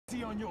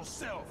See on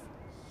yourself.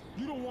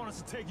 You don't want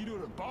us to take you to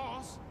the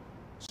boss.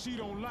 She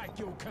don't like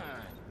your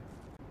kind.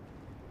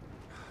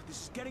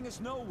 This is getting us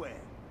nowhere.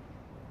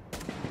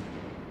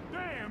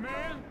 Damn,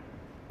 man!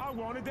 I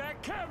wanted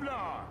that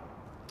Kevlar.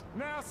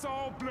 Now it's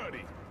all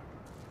bloody.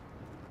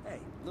 Hey,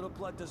 little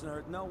blood doesn't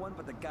hurt no one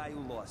but the guy who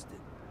lost it.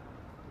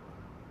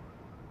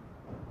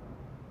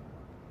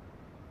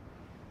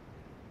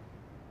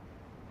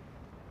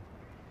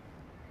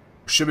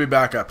 Should be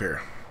back up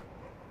here.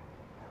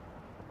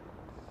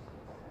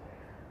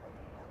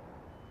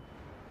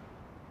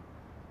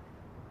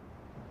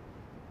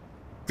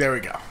 There we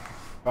go.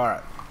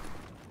 Alright.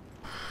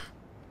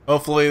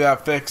 Hopefully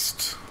that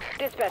fixed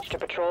Dispatch to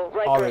patrol.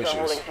 all the Rikers are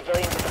holding issues.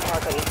 civilians at the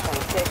park on East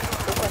 26.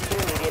 Requesting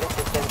immediate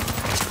assistance.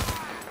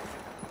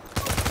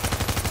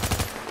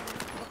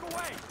 Look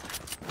away!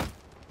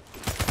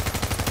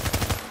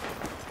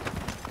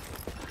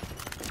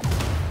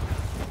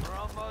 We're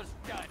almost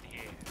done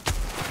here.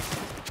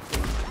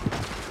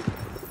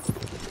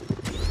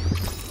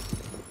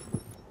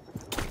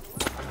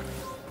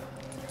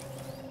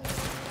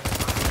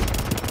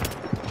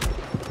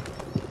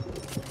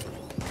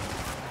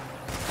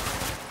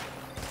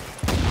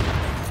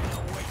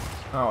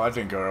 Oh, I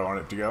didn't go where I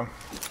wanted it to go.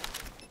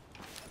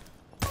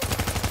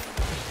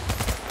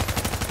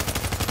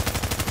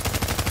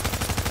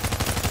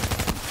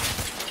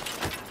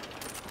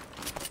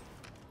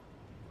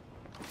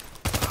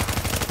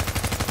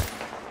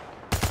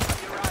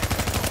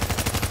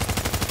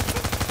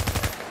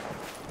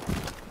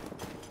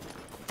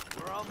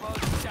 We're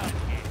almost done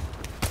here.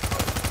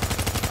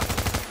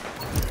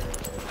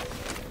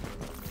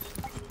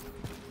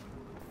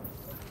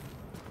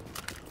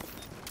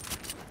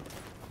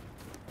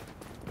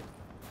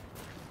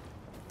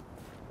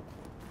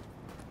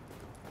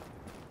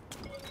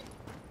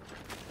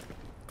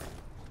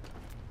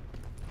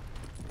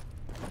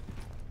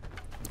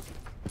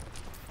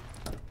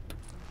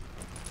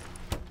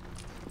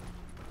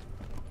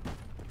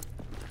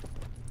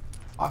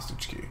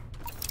 Hostage key.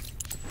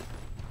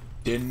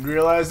 Didn't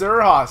realize there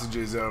were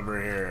hostages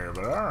over here,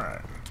 but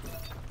alright.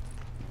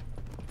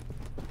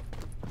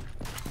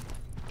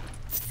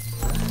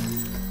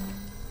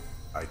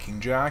 Viking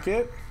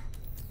jacket.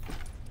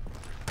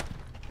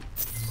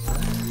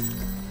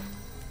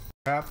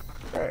 Cap.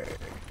 Hey.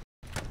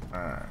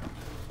 Alright.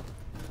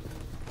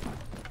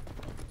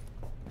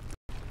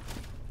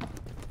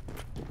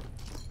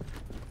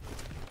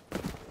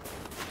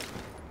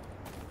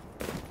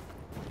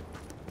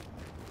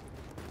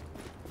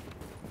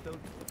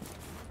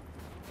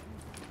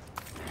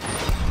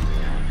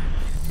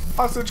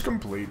 Hostage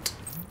complete.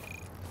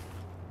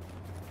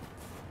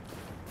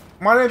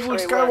 My name's Luke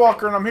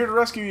Skywalker and I'm here to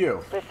rescue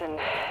you. Listen,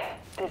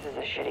 this is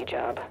a shitty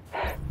job.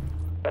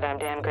 But I'm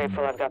damn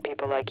grateful I've got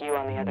people like you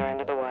on the other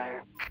end of the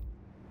wire.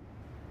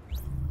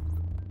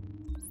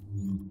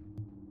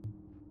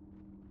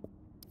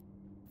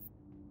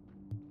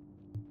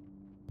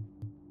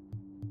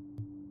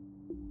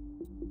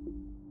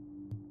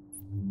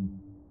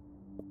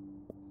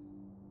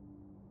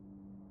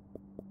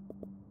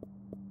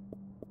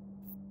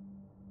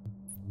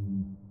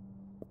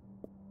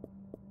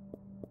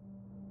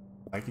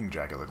 Viking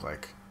jacket look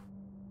like?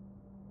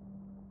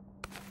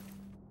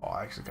 Oh,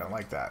 I actually kind of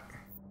like that.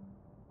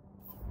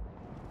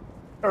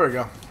 There we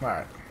go.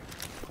 Alright.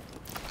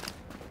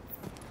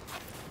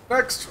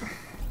 Next.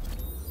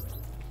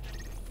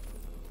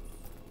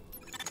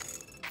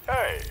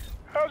 Hey,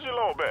 how's your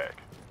low back?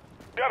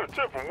 Got a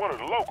tip from one of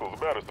the locals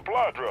about a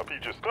supply drop he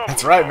just stumbled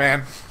That's right, upon.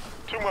 man.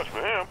 Too much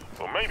for him,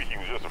 so maybe he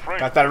was just afraid.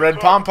 Got that red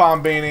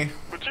pom-pom beanie.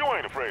 But you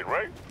ain't afraid,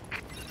 right?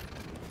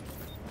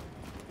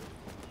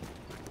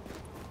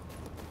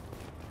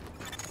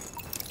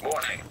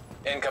 Warning.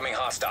 Incoming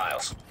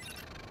hostiles.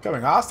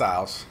 Coming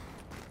hostiles.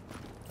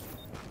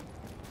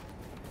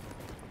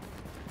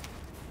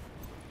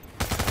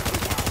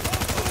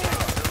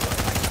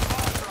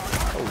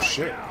 Oh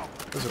shit.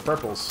 Those are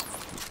purples.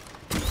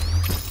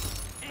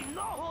 Ain't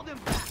no holding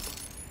back.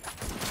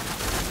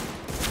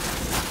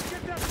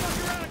 Get that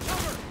fucker out of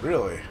cover.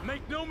 Really?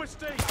 Make no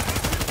mistake.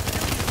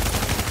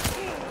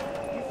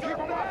 Keep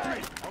him off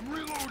me! I'm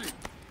reloading!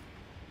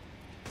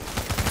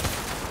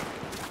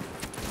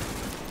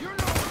 You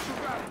know what you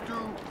gotta do!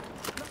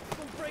 Nothing's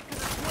gonna break in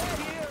the sweat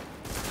here.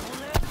 On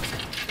that.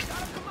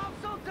 Gotta come out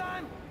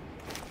sometime.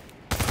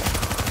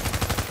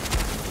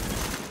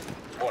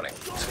 Warning.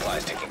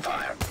 Supplies taking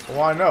fire.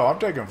 Well, I know. I'm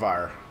taking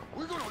fire.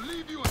 We're gonna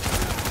leave you in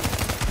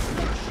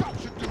what a shot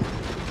should do!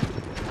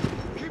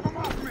 Keep him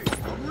off me!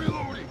 I'm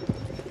reloading!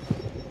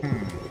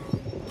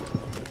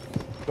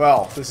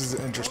 Well, this is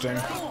interesting.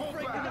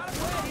 Break in the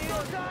sweat here.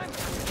 Sometime.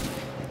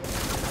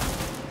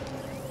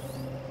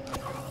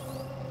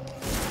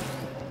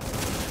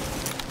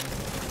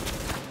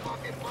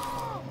 Fucking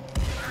bomb!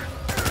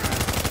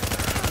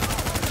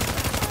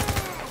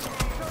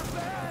 You're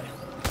bad.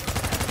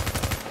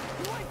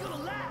 You ain't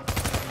gonna last.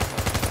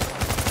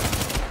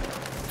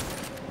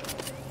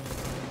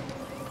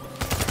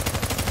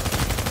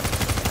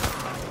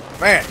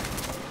 Man!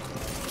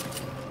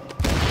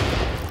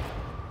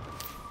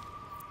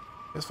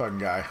 This fucking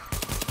guy.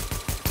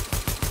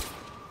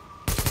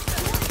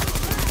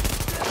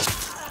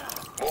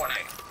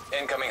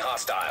 Incoming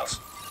hostiles.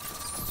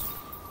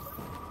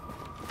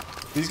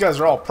 These guys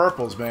are all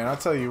purples, man. I'll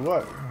tell you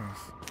what.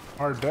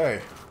 Hard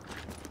day.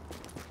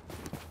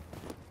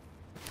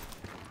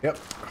 Yep.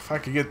 If I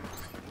could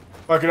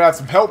add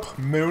some help,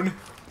 Moon.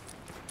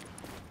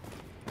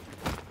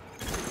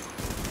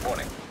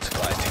 Warning.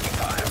 Supplies taking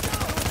fire.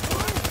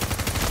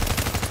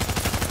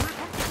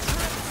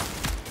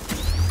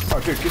 Oh,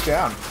 dude, get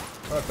down.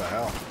 What the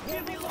hell?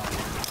 Let's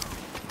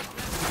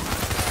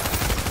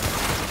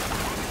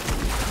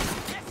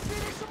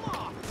finish them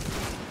off.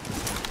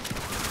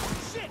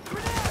 Shit,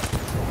 grenade!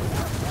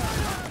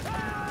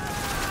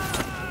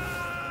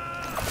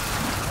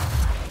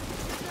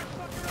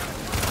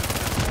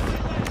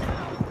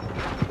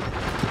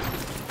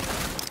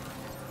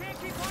 Can't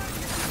keep on.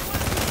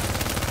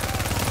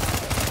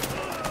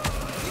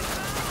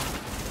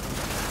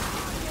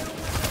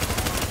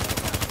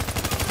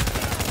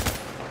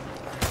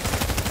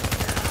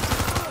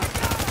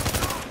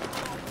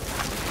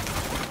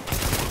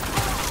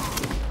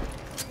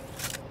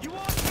 You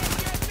all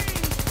can't get me.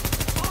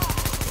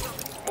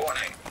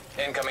 Warning.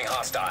 Incoming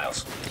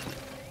hostiles.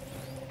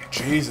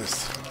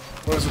 Jesus.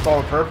 What is with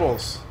all the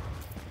purples?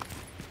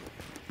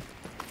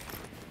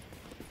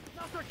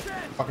 Another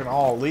chance. Fucking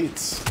all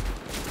elites.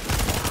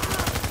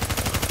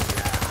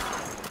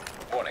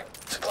 Warning.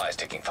 Supplies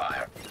taking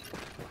fire.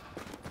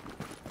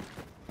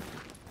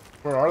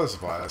 Where are the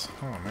supplies?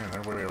 Oh man,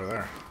 they're way over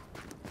there.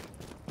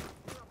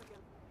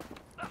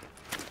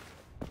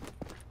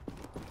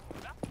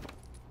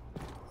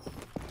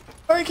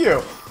 Thank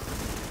you.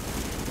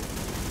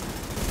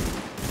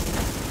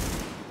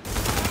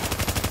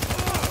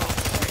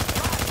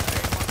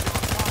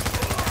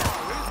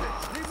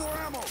 Need more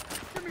ammo.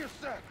 Give me a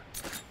sec.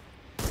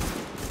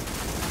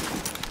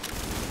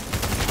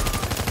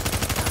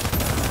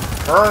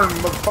 Burn,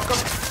 motherfucker.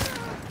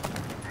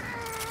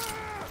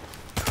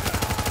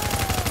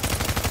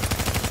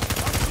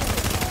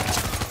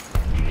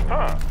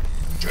 Huh.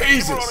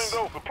 Jesus. You running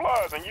those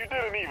supplies and you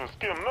didn't even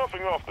skim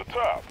nothing off the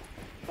top.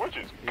 Which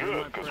is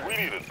good, because we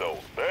needed those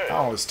bad.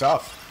 That one was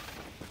tough.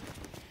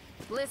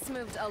 Bliss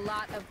moved a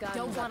lot of guns.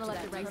 Don't want to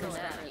let the regulars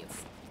at you.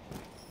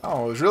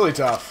 Oh, it was really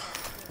tough.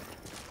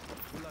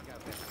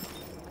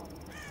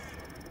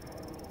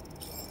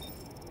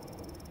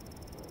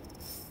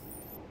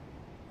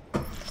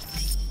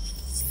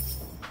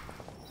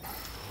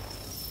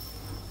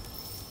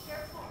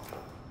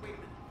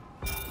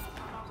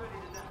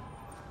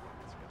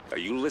 Now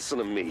you listen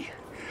to me.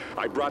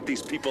 I brought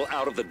these people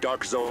out of the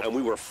dark zone and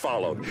we were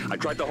followed. I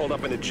tried to hold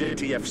up in a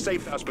JTF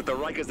safe house, but the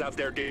Rikers out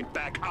there didn't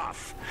back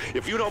off.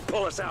 If you don't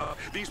pull us out,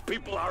 these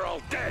people are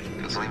all dead.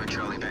 It's leaving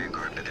Charlie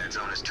Vanguard, but that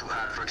zone is too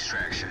hot for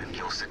extraction.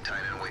 You'll sit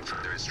tight and wait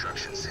further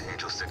instructions.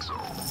 Angel 6-0.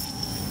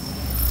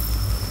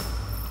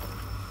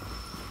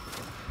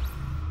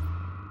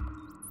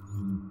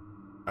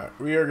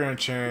 Alright, we are going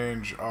to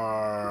change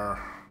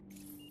our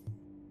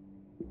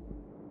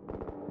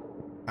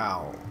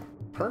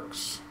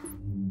perks.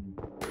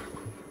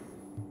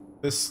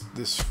 This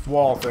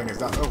wall thing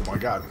is not. Oh my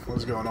god, what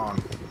is going on?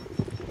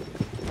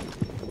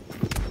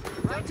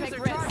 Rikers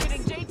are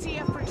targeting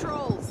JTF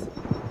patrols.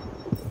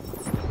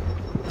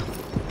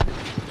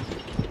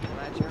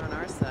 Glad you're on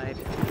our side.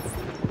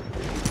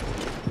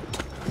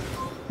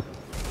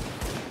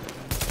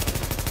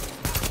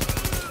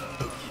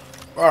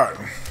 Alright.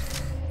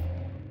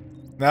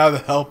 Now the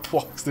help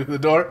walks through the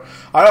door.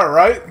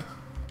 Alright.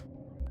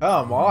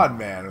 Come on,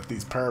 man, with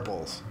these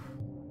purples.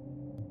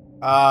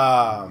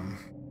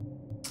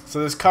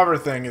 So this cover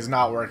thing is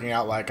not working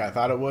out like I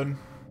thought it would.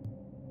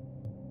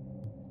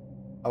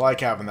 I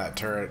like having that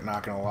turret,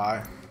 not gonna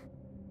lie.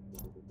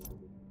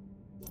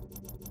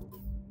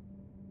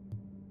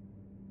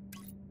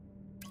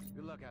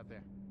 Good luck out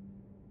there.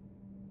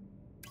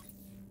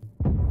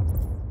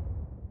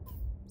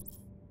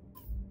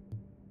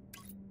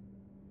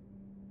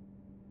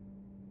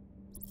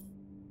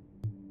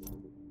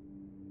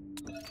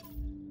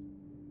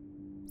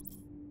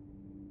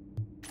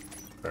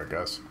 There it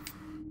goes.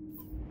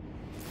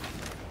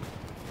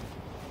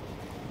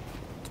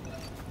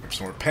 There's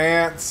some more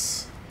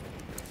pants.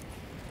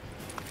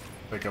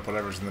 Pick up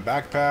whatever's in the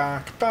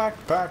backpack.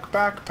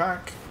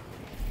 Backpack.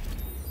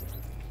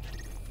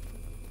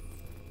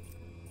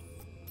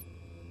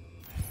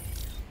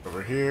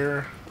 Over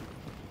here.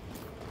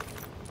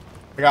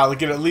 I gotta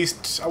get at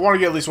least. I want to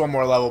get at least one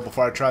more level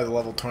before I try the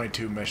level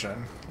 22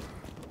 mission.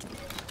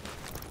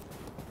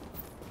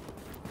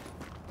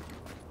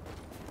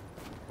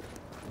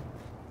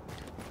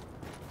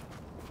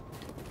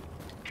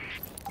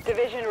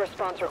 Division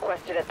response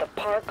requested at the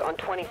park on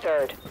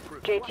 23rd.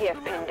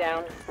 JTF pinned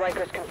down.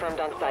 Rikers confirmed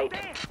on site.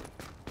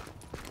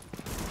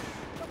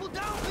 Double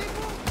down,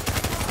 people!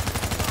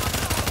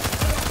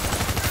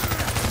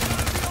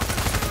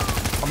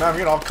 I'm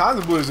having all kinds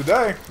of blues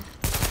today.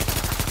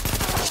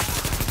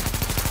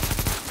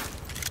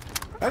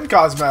 And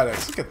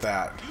cosmetics. Look at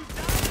that.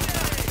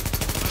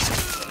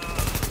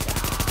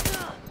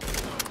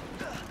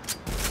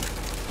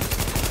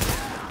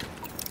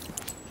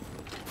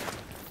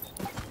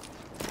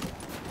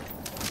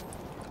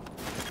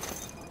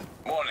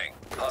 Warning.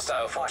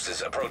 Hostile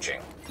forces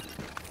approaching.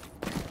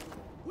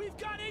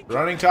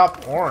 Running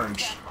top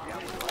orange.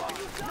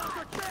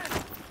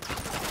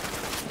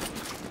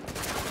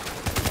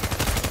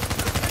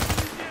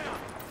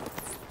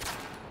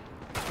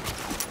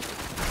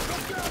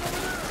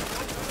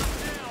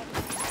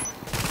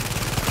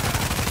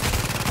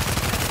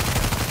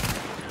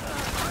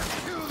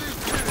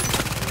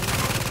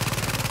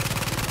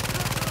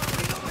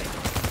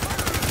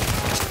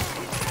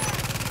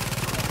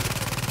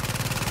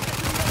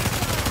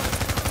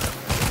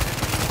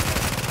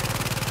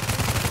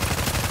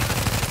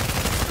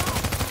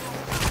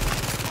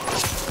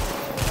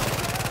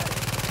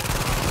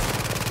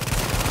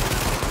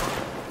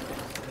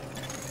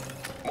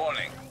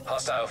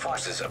 Hostile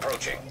forces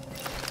approaching.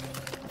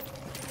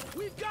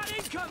 We've got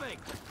incoming!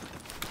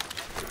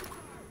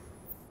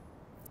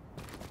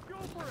 Go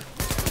for it!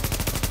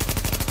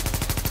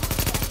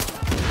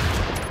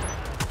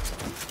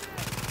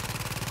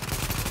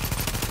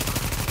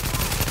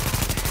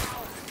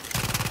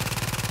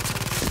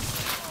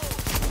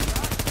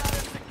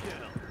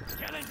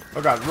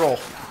 Oh god, roll.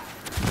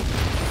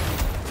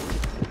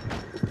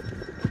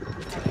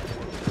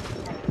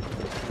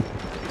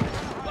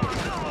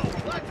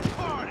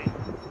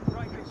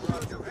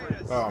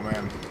 Oh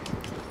man.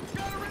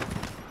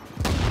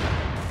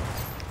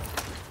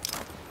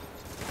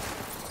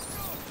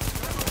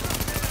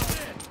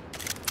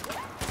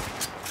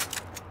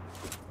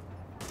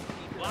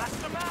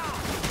 Blast them out!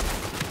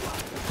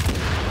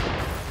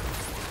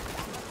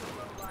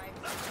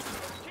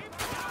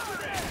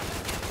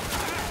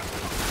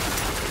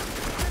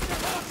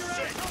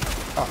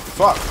 Oh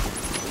fuck.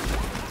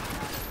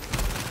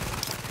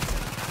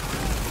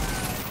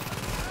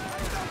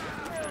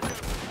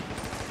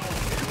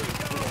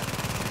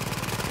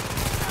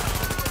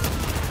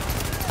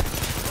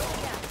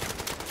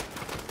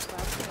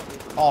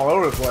 All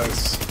over the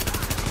place.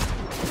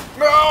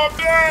 No, I'm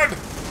dead!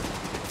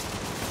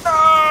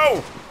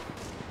 No!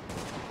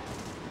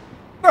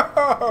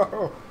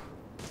 No!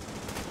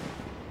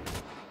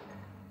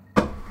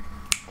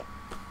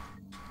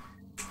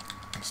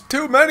 There's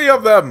too many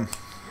of them!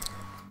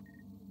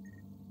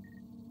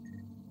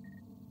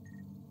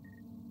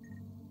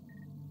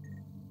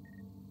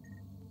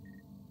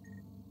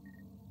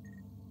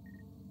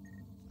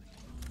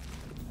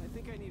 I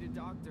think I need a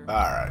doctor.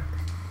 Alright.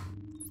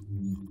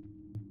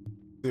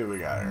 See what we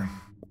got here.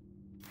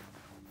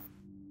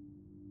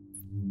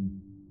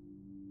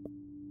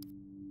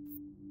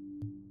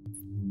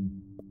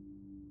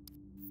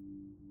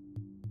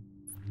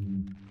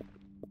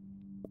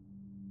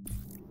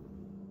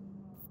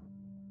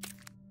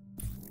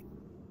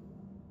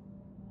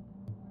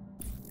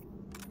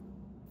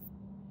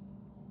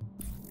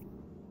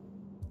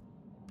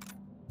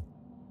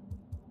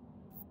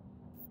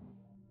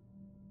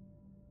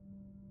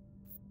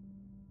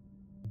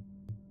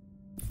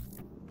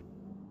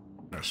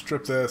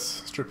 Strip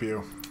this, strip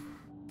you.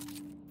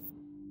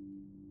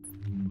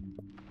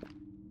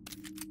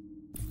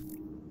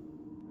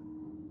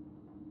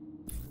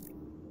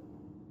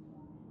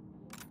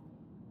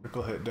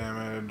 Critical hit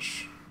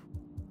damage.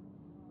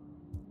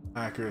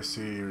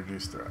 Accuracy,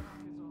 reduced threat.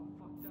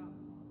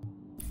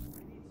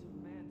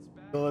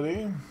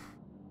 Ability.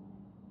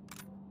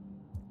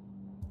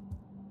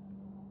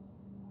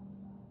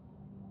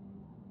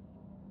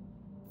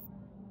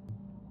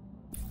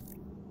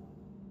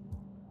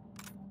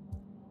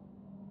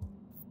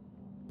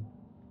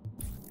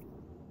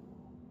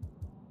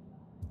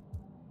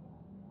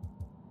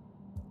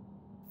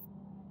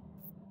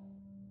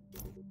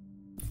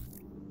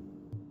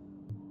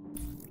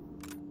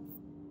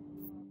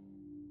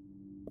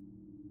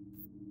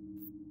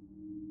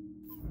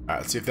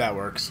 Alright, let's see if that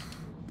works.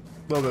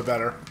 A little bit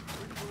better.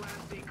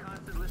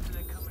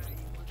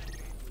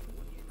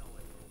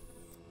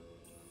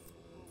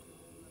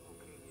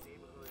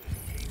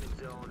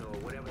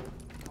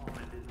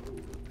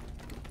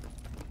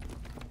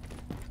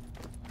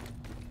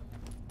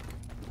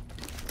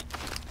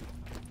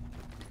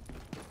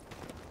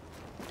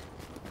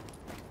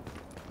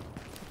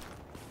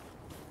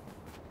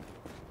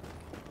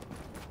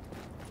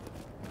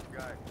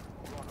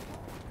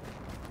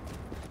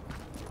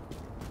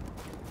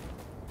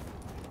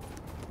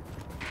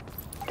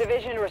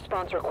 Division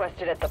response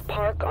requested at the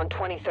park on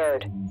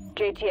 23rd.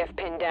 JTF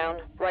pinned down.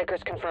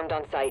 Rikers confirmed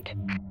on site.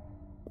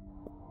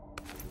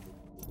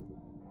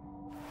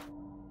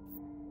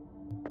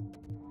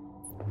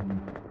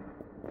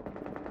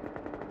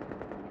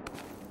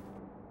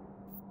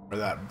 Or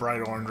that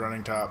bright orange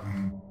running top.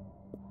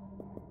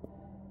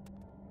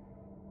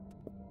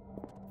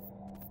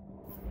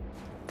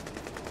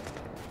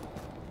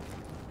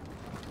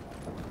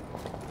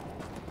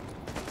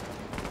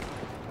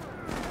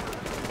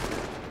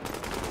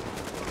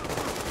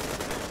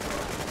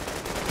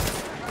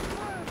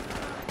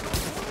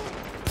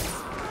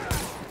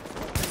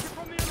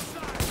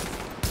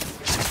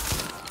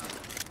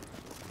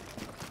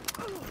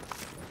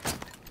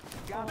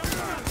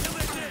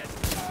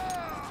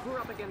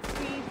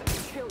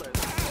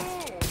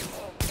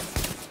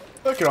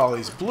 Look at all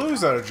these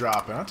blues that are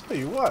dropping, I'll tell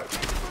you what.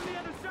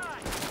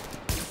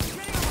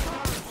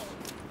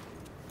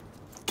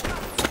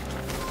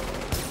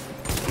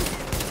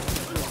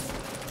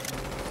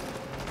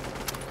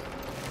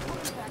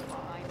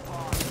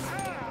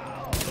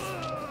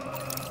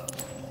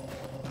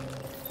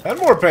 And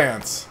more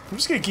pants. I'm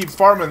just gonna keep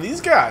farming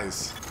these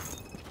guys.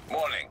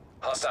 Warning.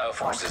 Hostile All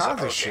forces kinds of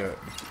approaching. shit.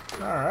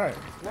 Alright.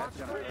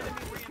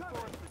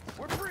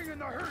 We're bringing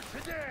the hurt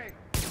today.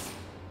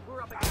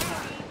 We're up against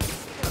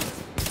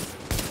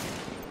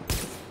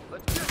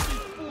Let's get these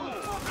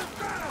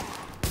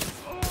fools.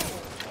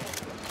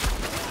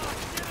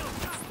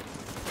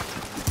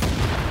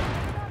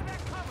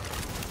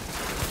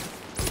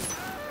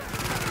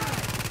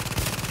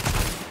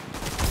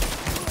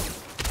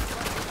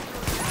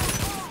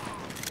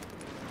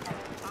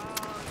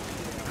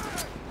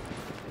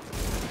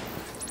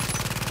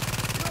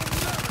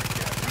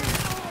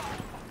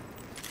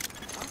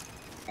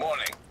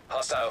 Warning.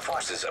 Hostile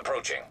forces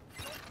approaching.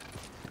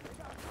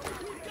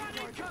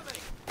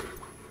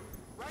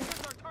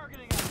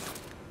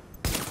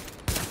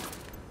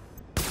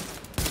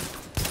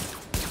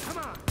 Come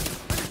on,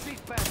 finish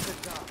these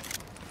bastards off.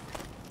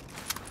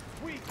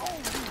 We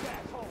own these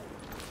assholes.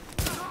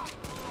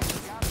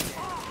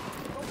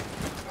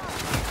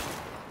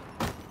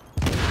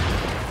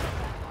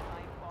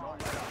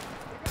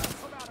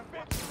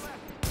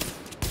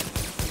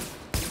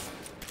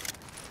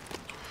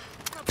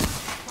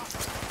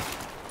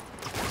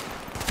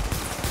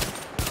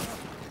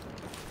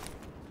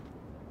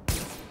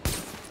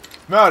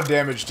 The amount of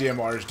damage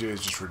DMRs do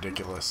is just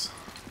ridiculous.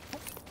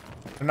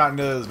 They're not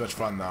nearly as much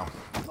fun though.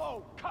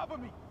 Flo, cover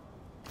me.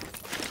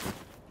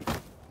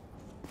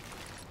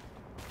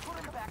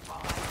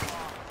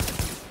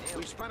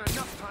 We spent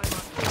enough time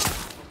on this.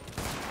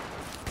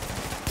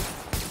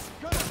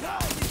 Gonna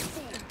die, these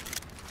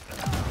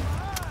fools.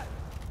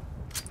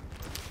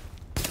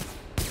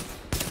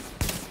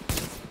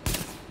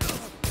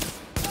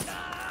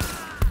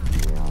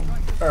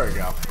 There we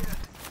go.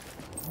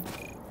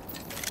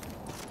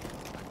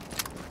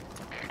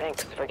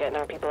 Thanks for getting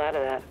our people out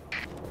of that.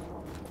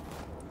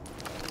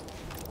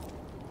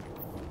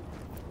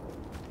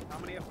 How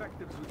many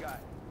effectives we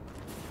got?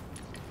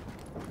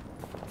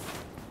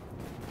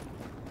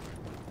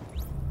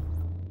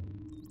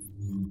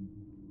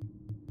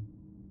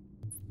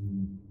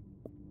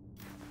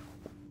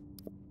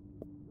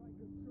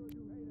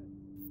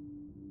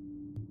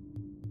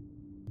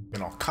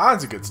 Getting all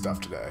kinds of good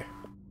stuff today.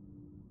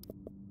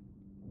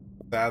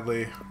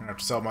 Sadly, I'm gonna have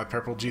to sell my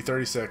purple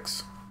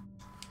G36.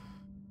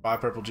 Buy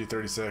purple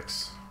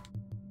G36.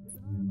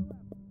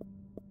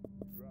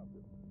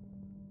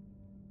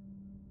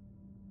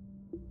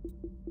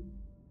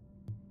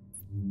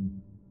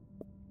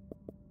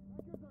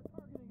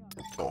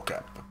 Skull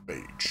cap,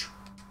 beige.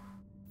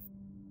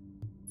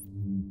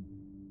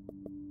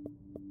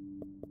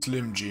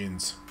 Slim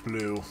jeans,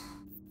 blue.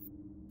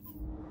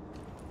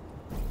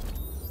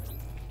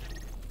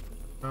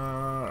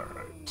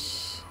 Alright.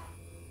 Did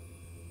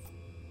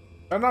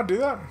I not do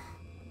that?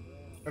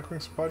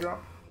 Echoing supply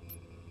drop?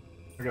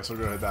 I guess we'll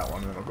go hit that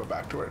one and then we'll go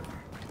back to it.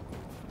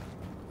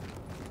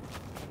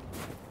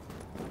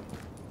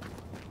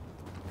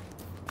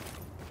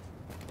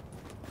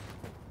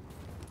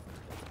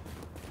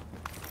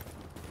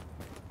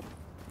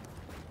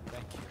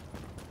 Thank you.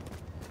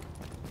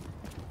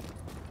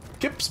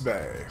 Kips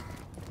Bay.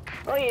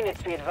 All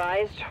units be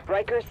advised.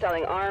 Riker's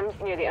selling arms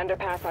near the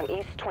underpass on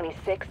East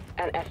 26th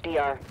and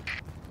FDR.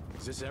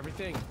 Is this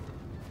everything?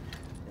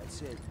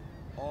 That's it.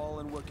 All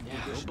in working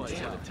condition. Nobody's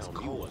gonna tell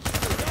me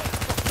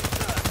what.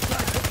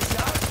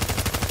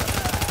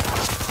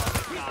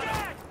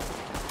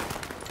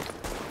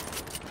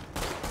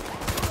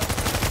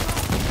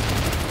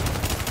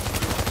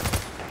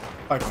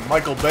 Like a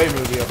Michael Bay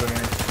movie up in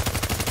here.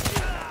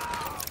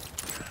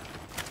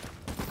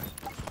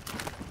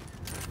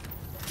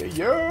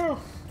 Yeah.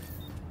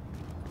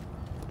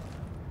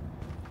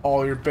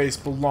 All your base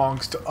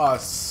belongs to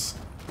us.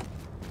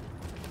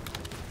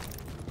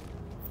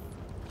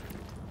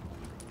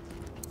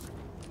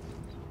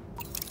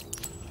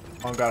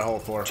 Long got a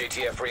hold for.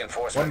 GTF 1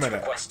 reinforcements minute.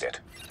 requested.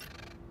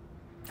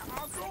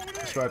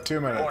 It's about 2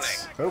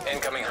 minutes. Warning. Oh,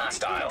 Incoming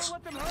hostiles.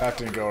 that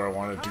didn't go where I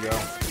wanted it to go.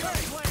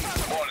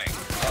 Warning.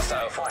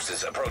 Hostile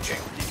forces approaching.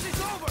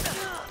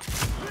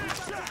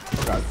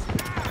 Oh god.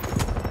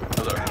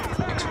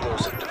 Alert.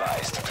 Explosive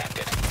device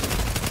detected.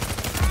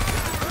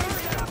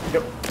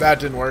 Yep, that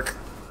didn't work.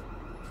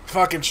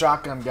 Fucking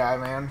shotgun guy,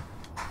 man.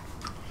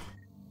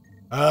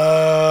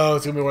 Oh,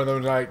 it's gonna be one of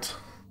them tonight.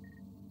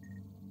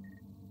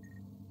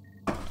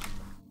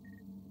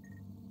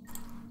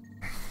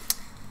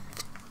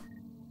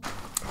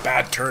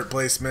 Bad turret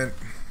placement.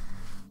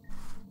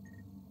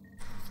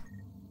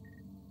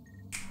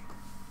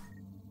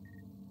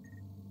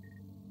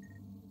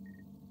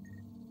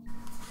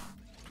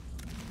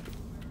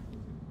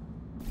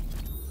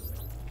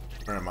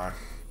 Where am I?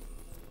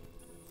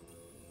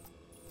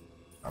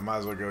 I might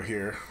as well go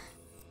here.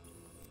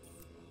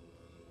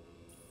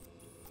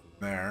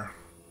 There.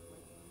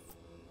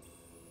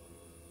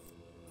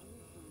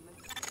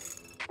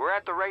 We're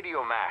at the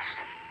radio mast,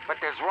 but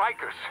there's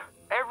Rikers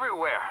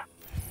everywhere.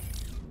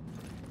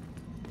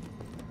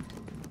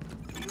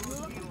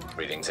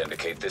 Readings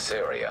indicate this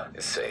area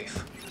is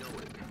safe.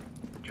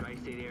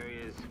 Tri-State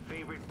area's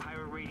favorite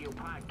pirate radio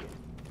podcast.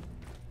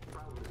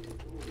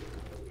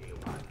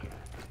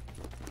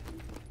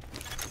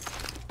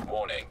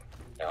 Warning.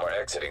 Now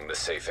we're exiting the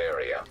safe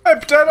area. Hey,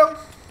 Potato!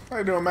 How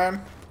you doing,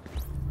 man?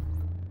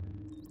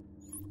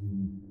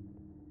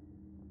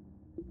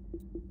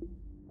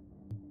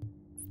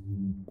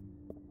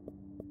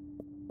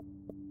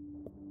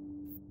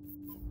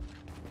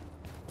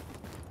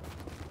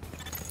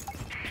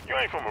 You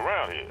ain't from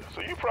around here,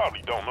 so you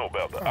probably don't know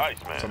about the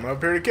Iceman. Someone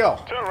up here to kill.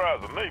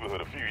 Terrorized the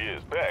neighborhood a few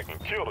years back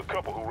and killed a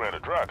couple who ran a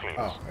dry cleaners.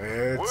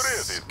 Oh, What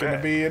is it's it, gonna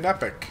that? be an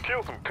epic.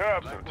 Killed some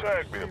cops and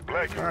tagged their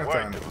black and Alright,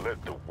 white then. to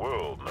let the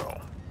world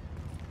know.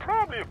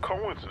 Probably a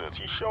coincidence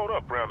he showed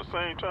up around the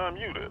same time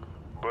you did.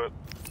 But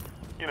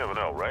you never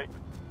know, right?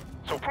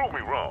 So prove me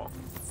wrong.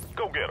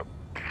 Go get him.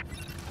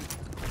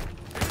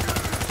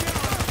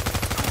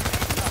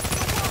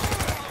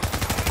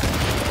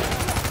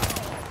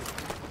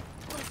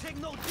 Take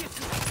no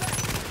disrespect.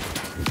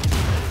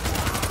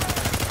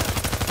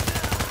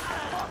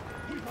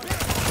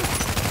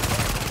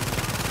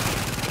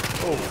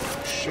 Oh,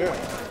 shit.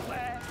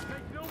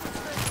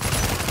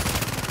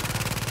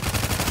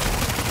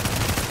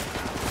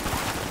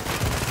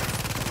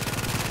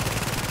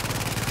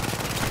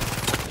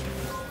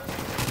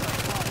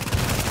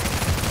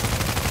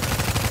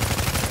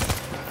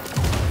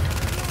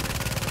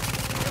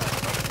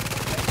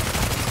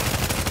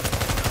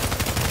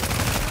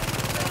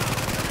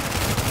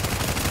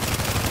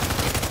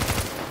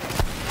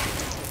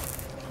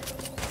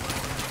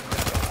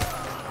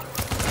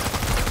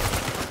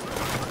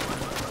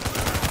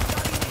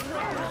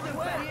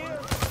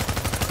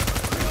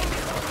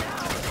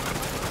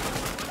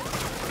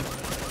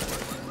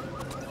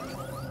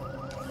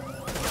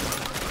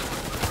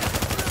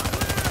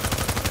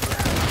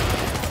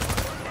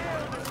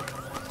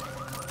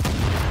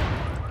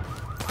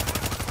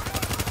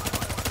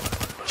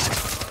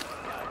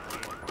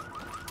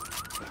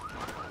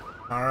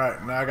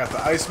 Alright, now I got the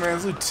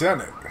Iceman's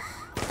lieutenant.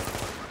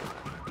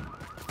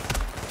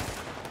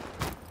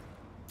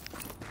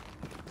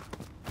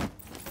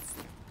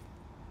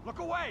 Look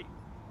away.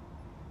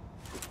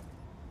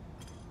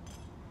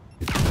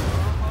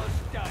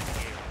 Almost done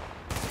here.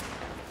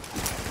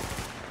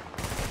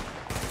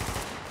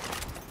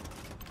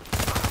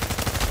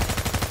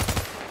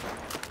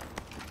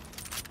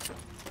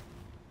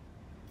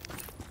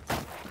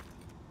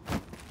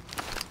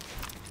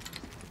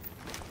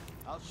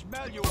 I'll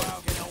smell you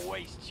out and I'll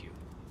waste you.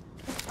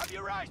 Have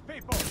your eyes,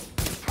 people!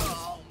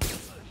 Oh.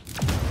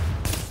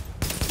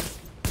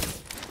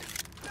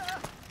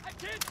 I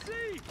can't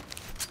see!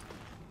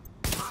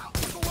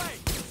 Look away!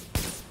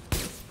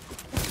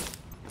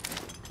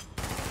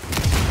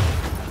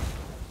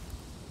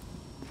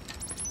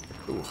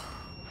 Ooh.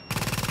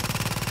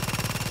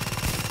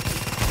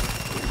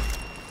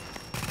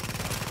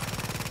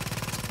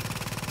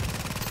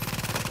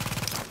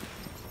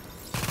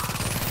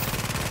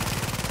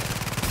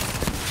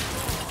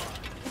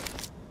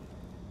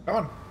 Come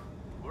on.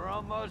 We're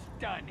almost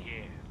done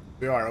here.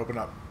 We are. Open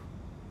up.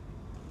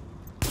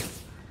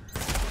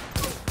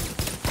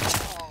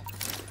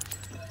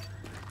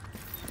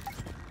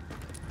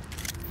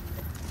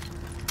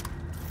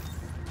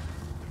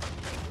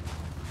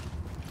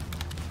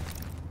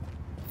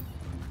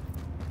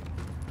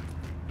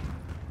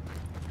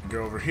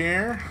 Go over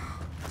here.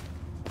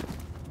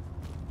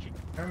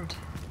 And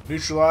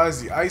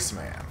neutralize the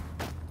Iceman.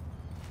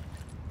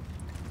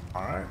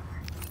 Alright.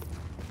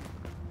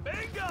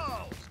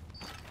 Bingo!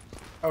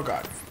 Oh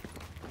god.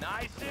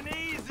 Nice and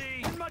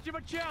easy. Not much of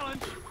a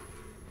challenge.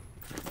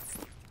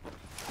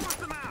 Force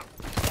them out.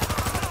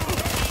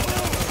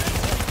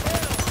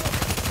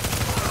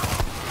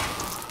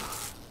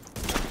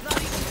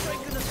 Not even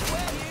breaking a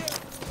sweat here.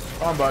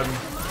 Come on, button.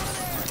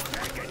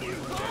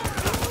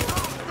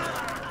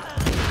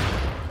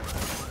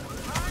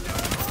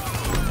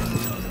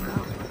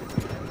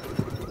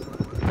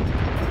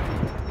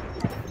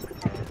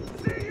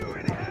 See you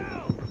in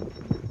hell.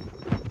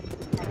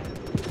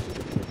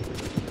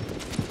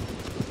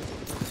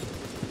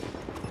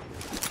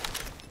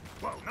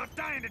 Whoa, not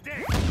dying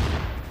today.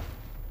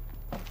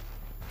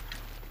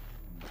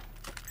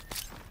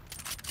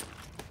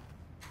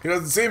 He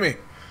doesn't see me.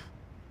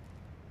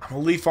 I'm a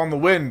leaf on the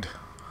wind.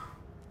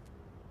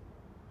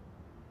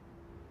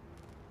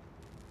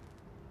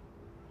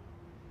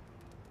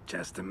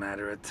 Just a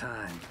matter of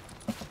time.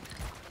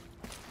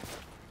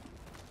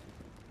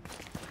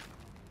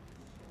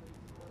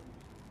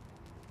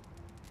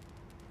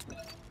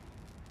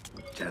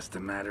 Just a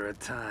matter of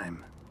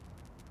time.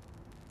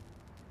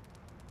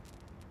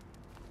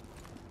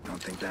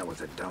 Don't think that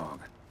was a dog.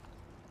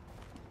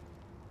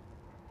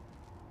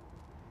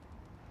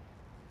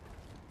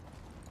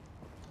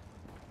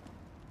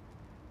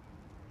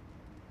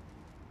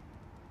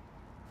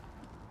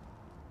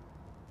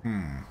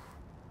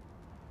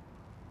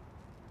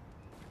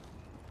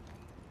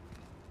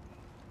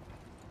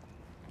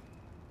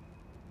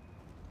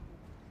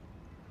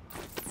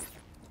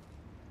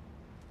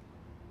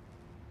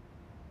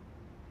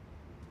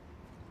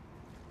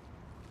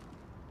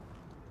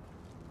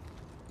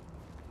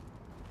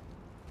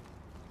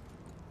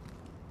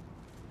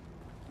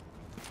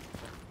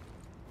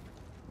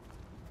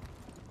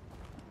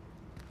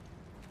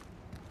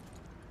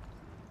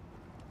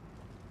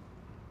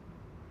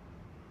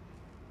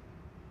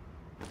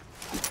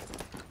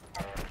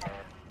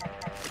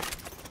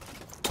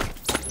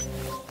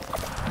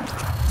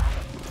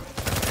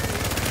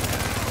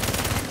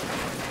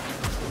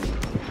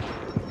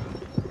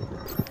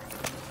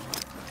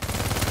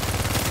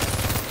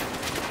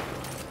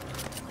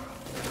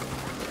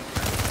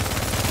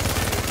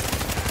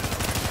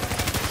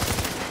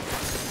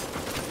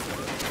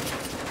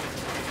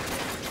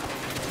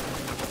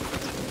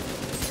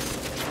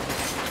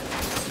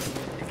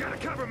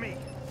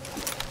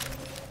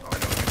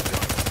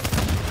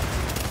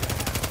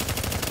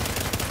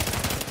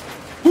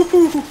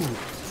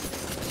 Woohoo!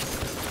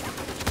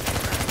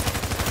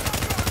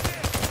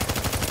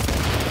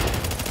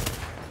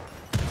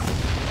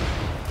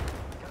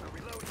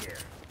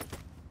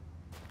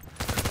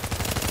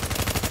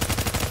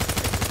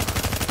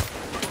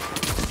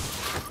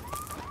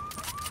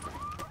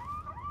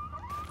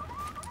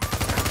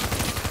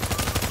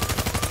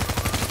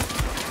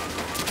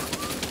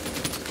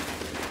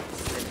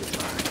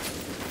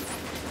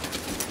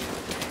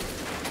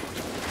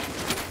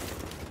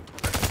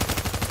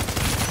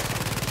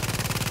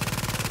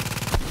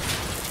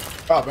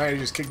 Oh man, he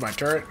just kicked my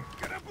turret.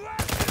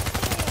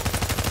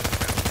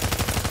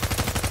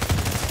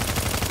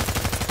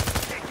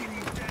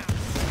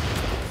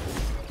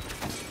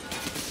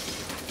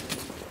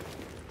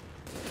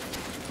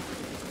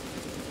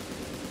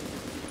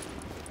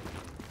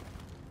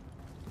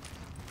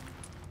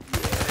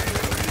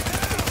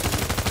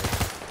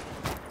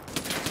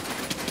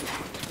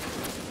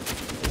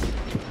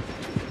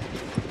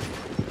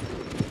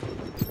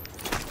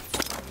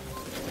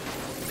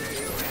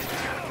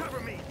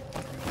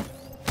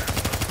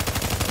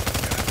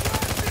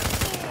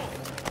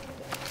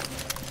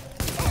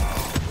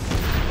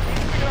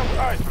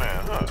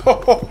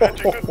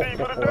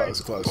 That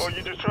was close. Or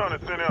you just trying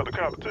to thin out the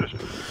competition?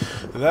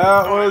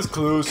 That was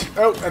close.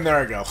 Oh, and there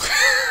I go.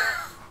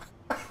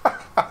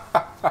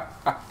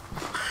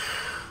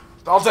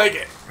 I'll take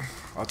it.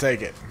 I'll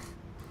take it.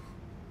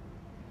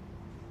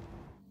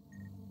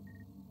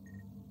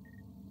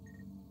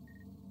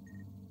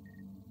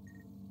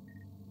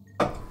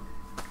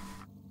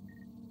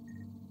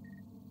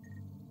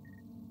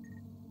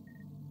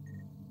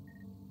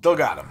 Still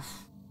got him.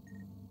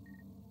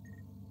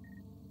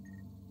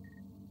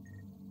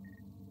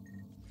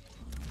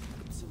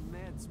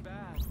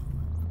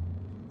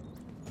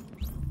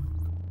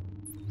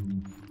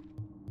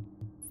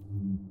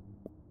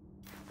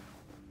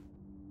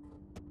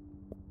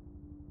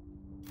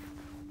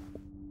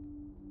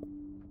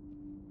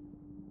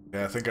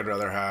 Yeah, I think I'd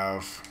rather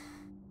have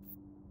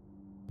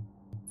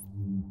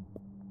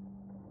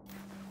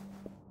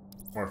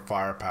more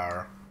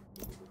firepower.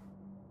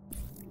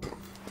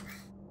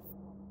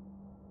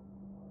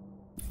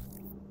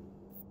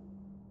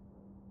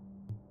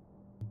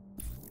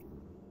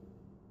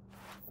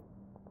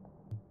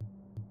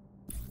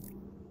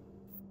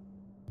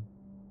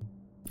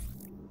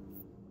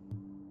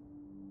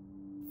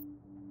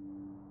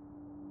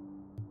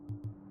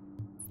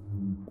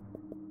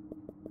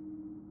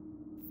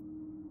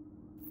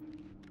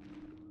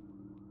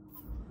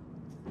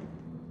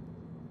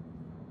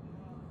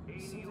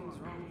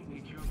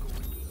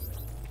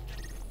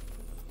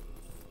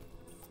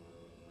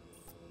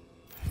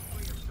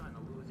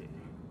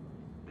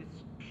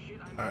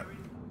 Alright.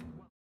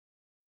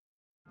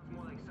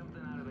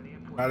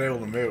 Not able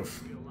to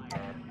move.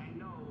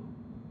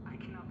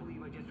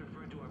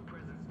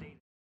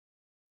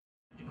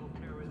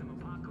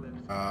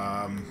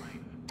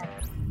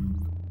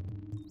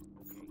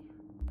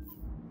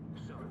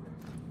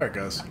 There it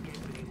goes.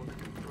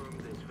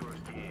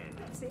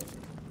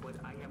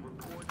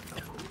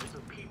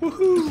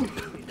 Woohoo!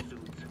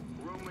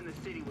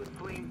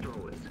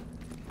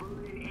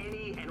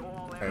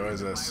 Hey, what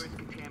is this?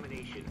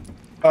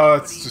 Oh,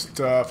 it's just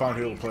found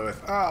people to play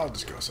with. I'll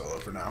just go solo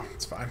for now.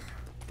 It's fine.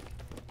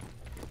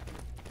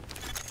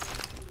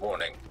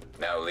 Warning.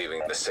 Now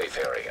leaving the safe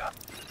area.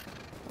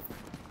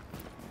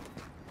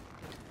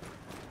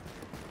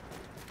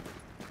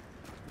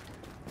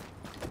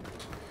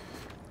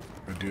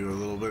 I'm gonna do a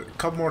little bit, a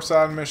couple more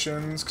side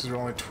missions because we're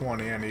only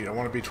 20. I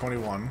want to be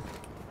 21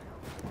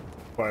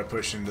 before I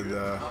push into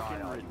the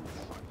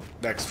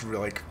next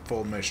like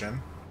full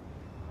mission.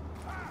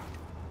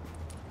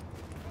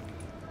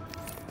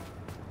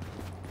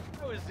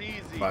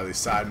 By these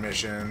side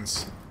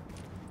missions,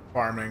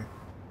 farming.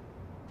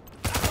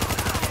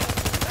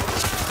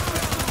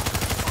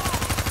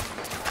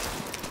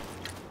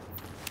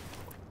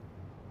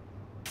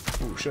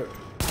 Ooh, shit.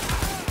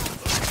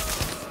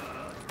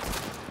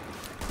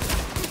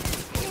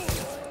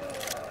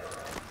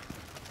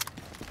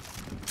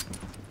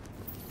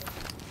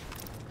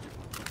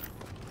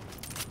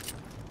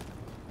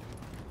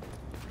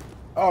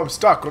 Oh, I'm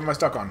stuck. What am I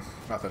stuck on?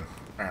 Nothing,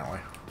 apparently.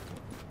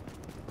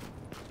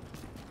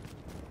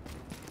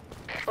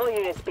 All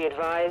units be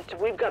advised,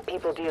 we've got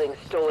people dealing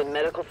stolen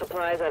medical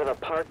supplies out of a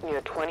park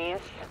near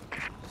 20th.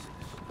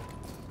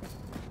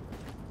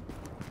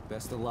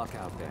 Best of luck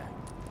out there.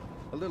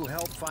 A little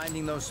help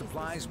finding those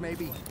supplies,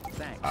 maybe?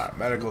 Thanks. Alright,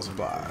 medical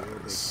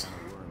supplies.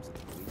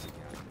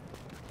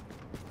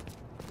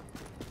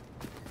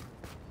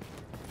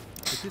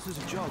 But this is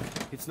a joke.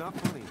 It's not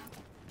funny.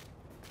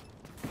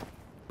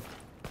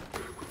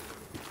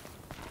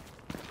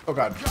 Oh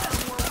god.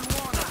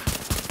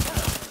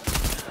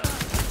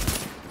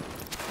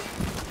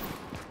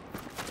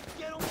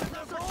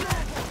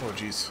 Oh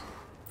jeez.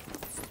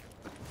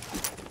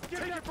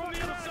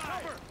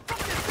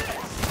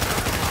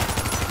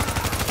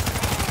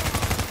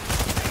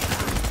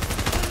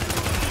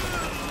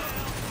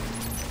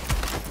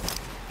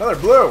 Another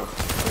blue.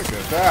 Look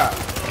at that.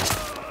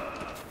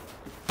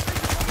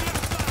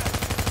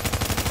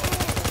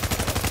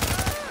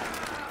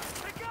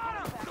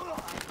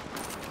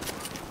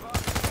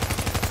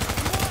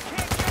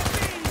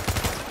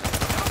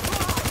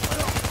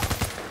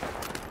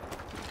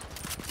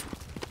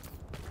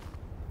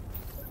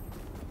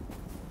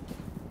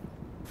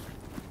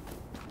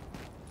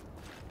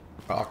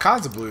 All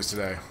kinds of blues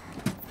today.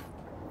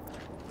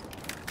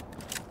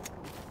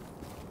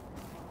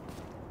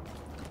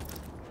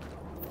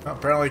 Oh,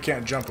 apparently you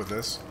can't jump with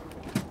this.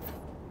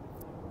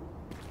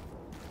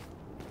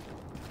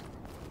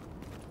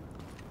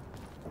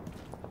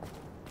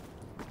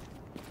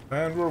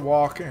 And we're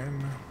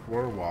walking.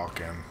 We're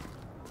walking.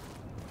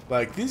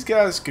 Like, these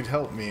guys could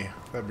help me.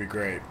 That'd be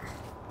great.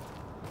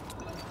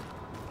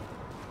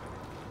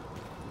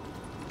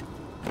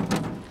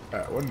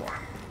 Alright, one more.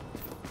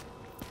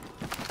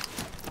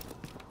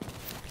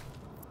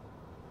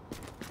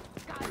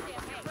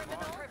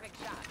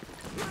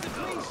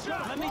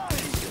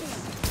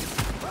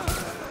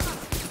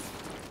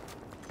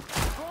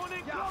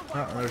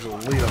 Oh, there's a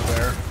lead up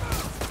there.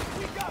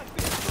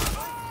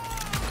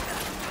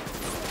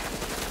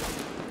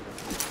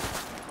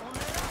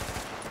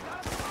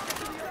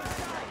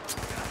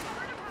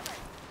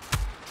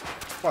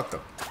 What the?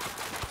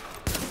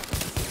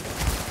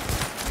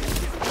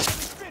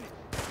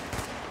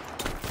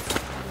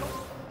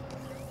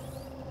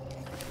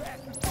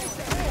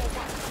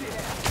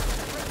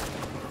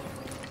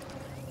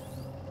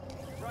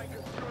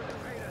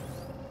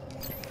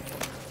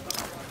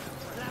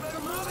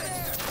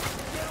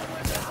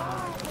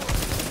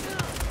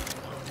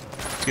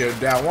 Let's get it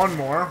down one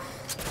more.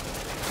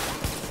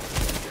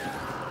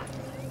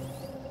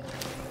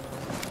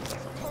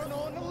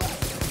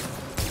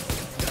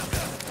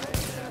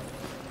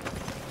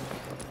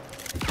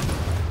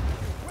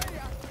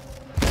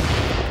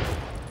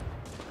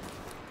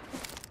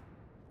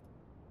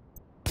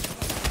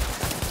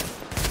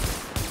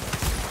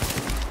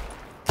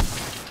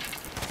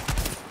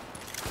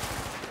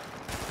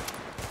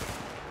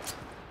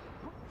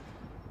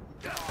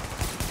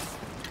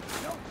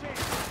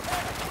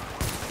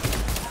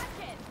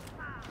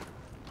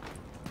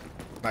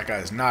 That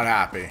guy's not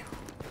happy.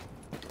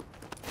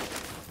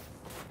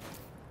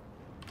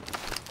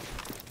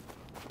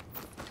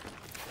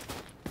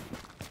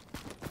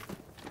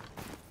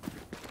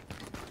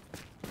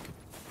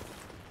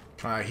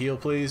 Can I heal,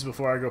 please,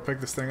 before I go pick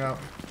this thing up?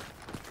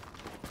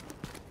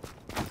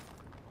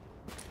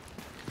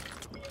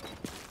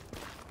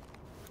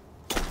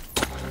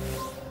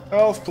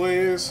 Health,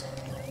 please.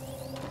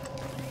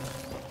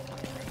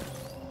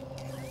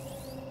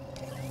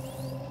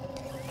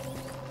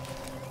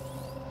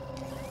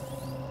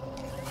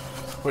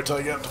 Wait till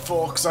I get up to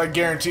full, because I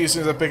guarantee as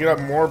soon as I pick it up,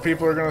 more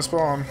people are going to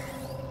spawn.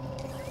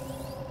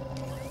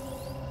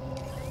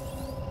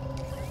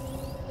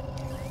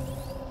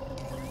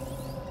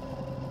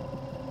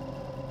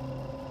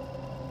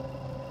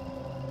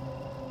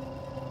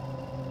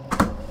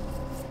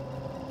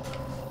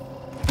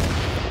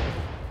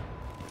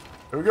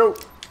 Here we go.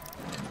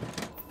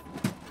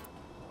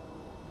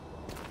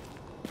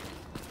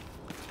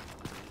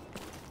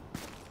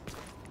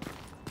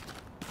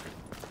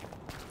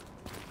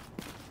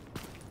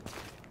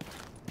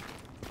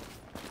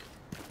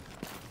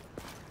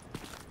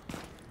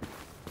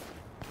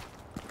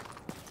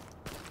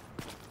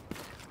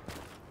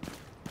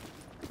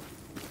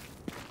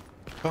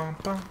 Bum,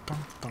 bum, bum,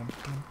 bum,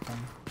 bum, bum.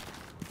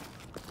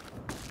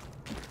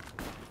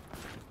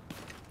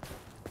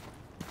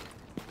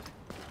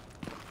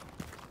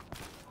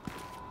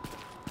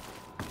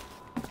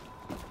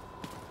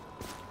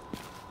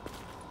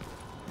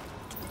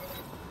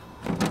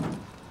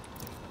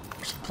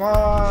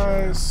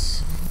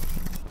 Supplies.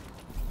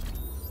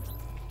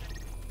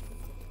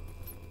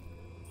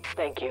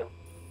 Thank you.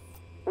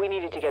 We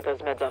needed to get those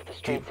meds off the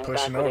streets and back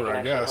pushing where they over,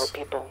 can I actually guess. help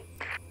people.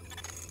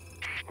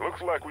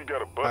 Looks like we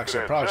got a busted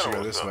Actually, I probably should antenna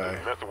go or this something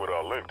way. messing with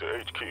our link to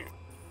HQ.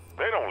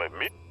 They don't let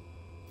me.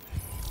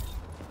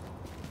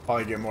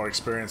 Probably get more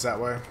experience that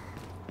way.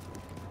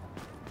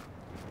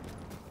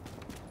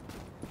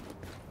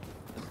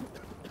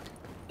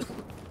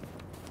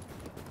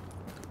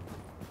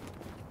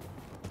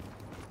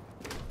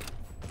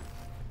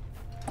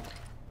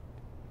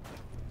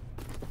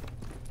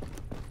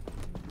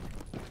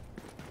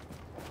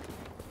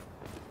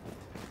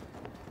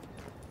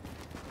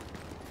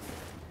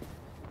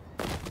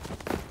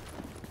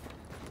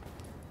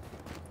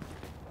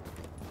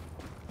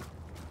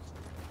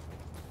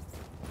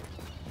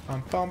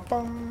 Bum, bum,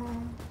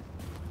 bum.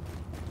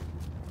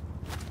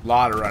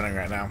 Lot of running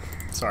right now.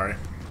 Sorry.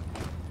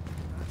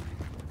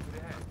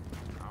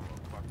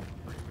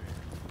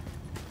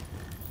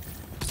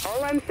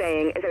 All I'm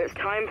saying is that it's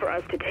time for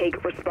us to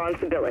take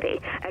responsibility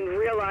and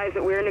realize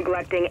that we're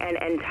neglecting an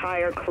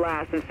entire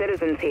class of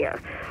citizens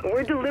here.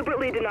 We're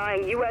deliberately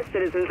denying U.S.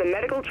 citizens the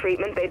medical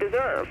treatment they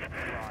deserve.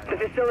 The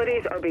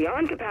facilities are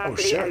beyond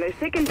capacity and they're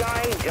sick and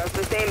dying just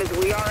the same as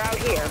we are out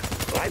here.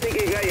 I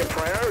think you got your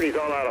priorities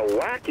all out of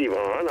whack,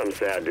 Yvonne, I'm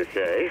sad to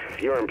say.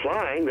 You're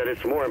implying that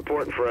it's more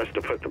important for us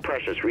to put the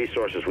precious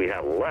resources we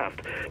have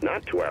left,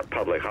 not to our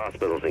public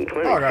hospitals and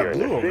clinics here in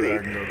the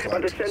city, but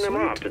to send them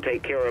off to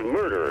take care of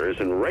murderers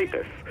and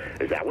rapists.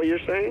 Is that what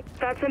you're saying?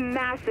 That's a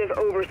massive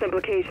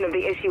oversimplification of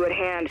the issue at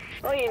hand.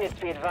 All units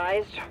be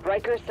advised,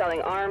 Riker's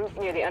selling arms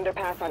near the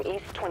underpass on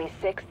East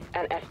 26th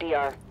and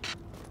FDR.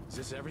 Is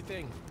this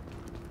everything?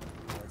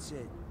 That's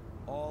it.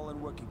 All in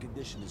working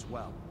condition as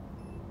well.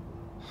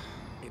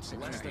 It's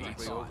less than I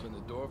thought. Open the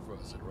door for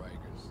us at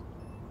Rikers.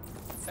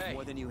 Hey,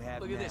 more than you have.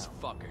 Look at this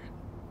fucker.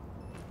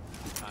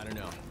 I don't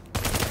know.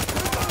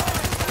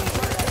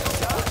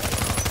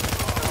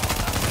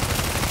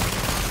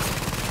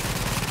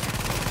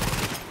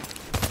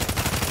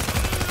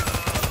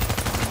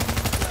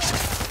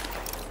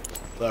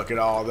 Look at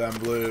all them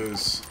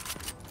blues.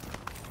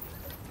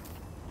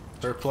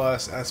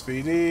 Surplus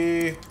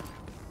SVD.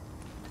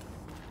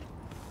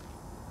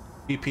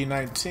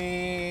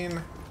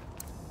 PP-19.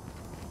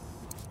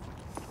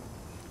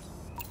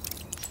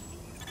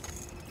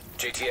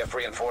 JTF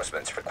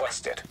reinforcements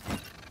requested.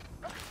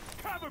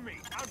 Cover me!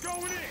 I'm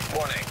going in!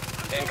 Warning.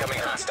 Incoming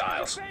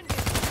hostiles.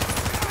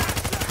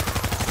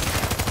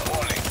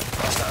 Warning.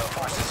 Hostile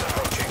forces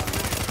approaching.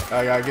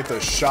 I gotta get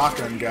those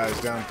shotgun guys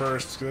down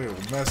first. They'll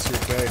mess your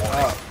day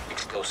up.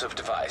 Explosive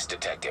device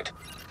detected.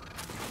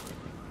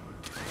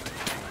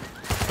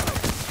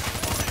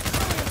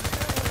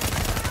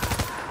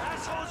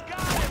 Assholes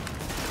got him!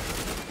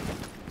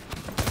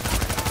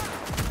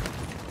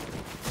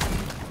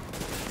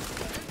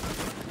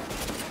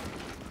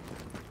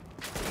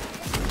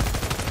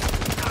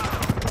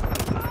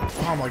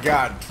 Oh my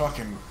god,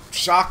 fucking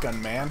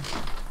shotgun, man.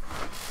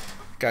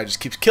 Guy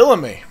just keeps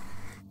killing me.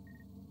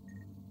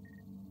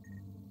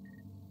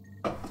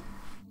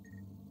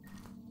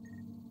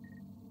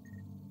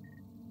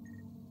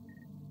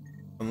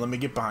 And let me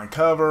get behind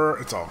cover.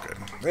 It's all good.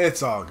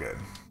 It's all good.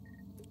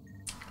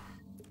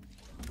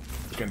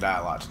 We're gonna die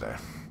a lot today,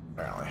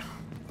 apparently.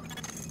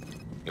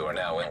 You are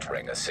now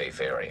entering a safe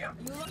area.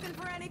 You looking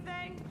for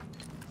anything?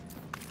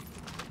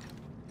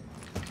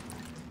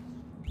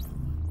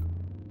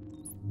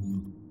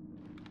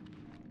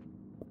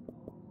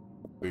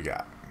 We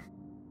got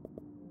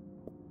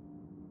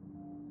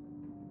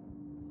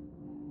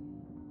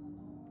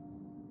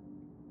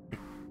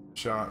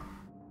shot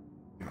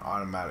an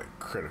automatic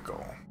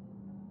critical.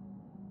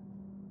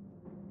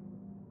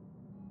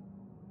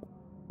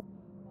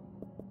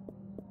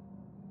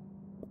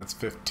 That's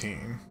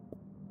 15.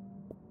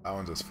 That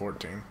one's just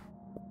 14.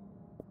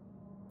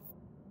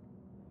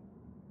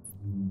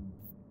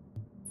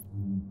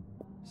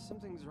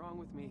 Something's wrong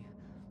with me.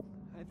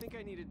 I think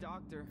I need a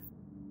doctor.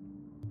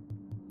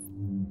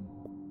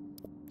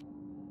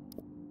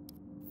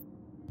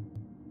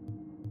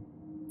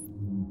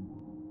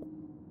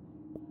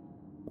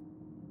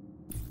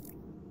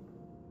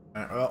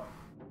 Alright, well,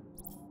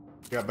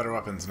 we got better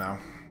weapons now.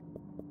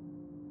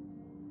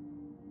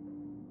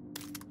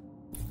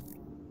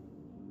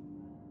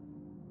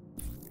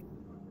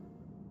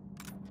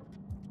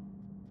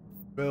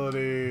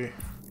 Ability.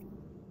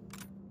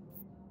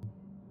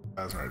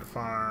 That's ready to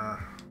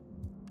fire.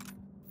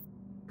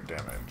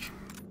 Damage.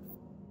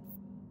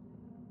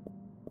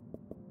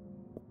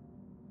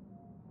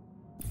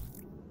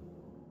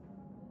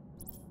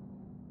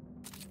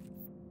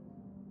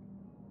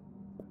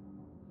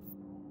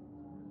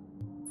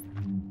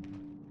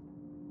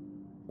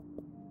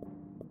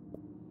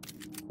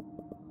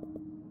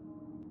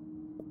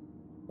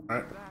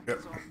 Alright, yep.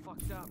 It's all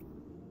fucked up.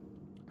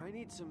 I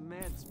need some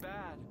meds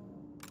bad.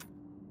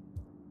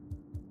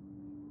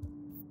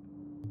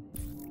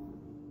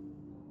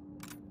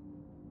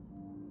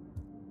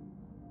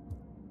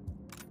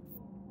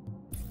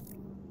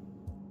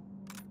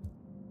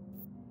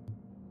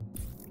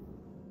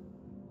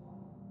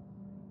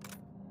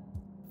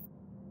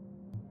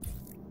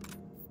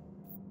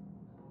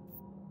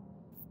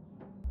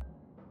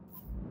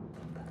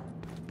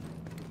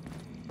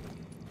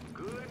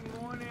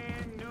 Good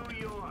morning, New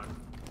York.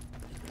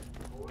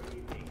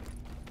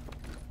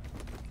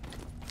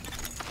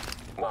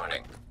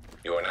 Warning.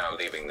 You are now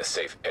leaving the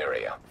safe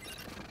area.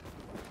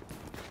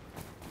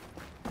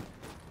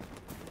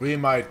 We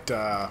might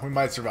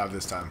survive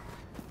this time.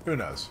 Who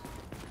knows?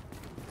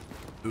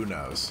 Who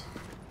knows?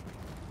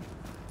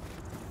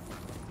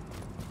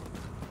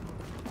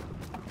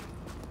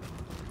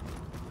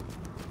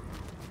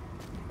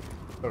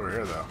 Over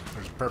here, though.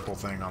 There's a purple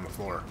thing on the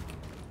floor.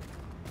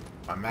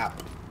 My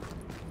map.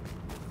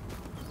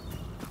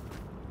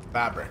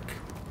 Fabric.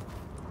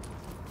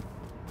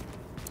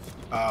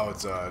 Oh,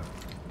 it's a...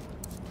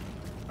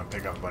 I'll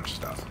pick up a bunch of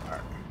stuff.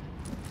 Alright.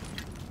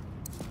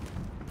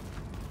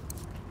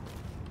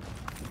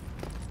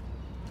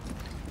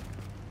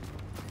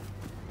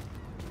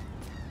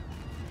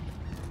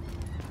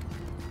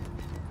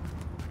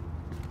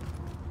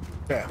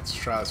 Okay, let's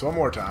try this one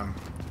more time.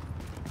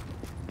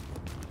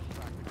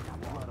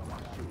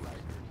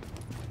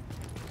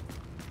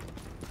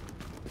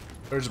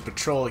 There's a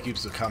patrol that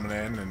keeps coming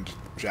in and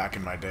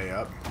jacking my day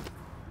up.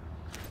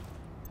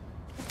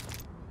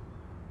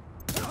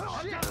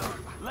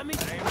 Let me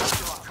aim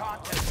into a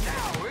contest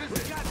now, is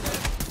it?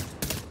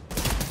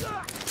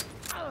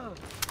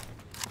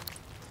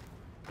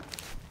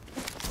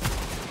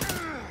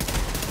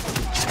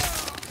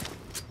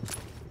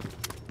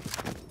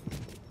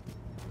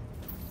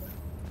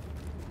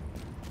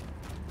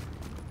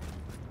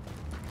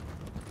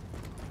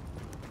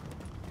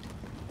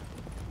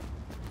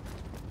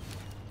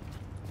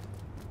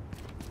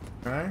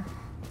 Okay.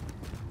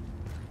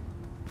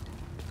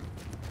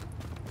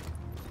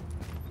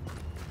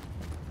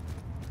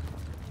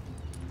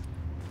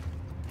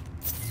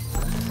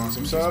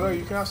 Some soda?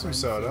 You can have some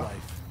soda.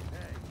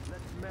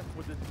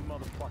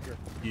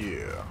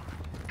 Yeah.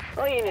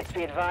 All units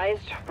be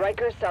advised.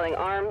 Riker's selling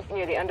arms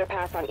near the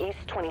underpass on East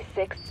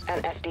 26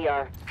 and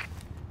FDR.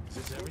 Is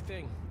this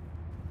everything?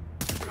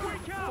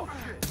 Wake out!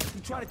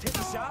 You trying to take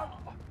us out?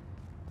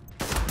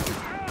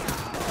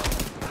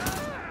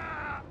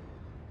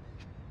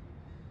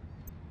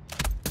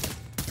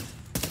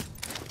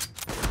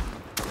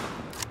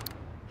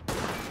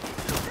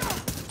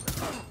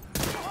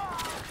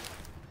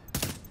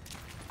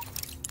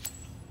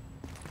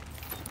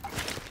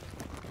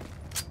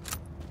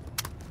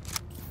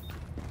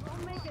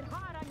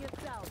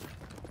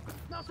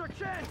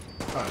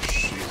 Oh,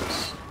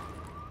 Jesus.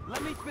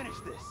 Let me finish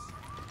this.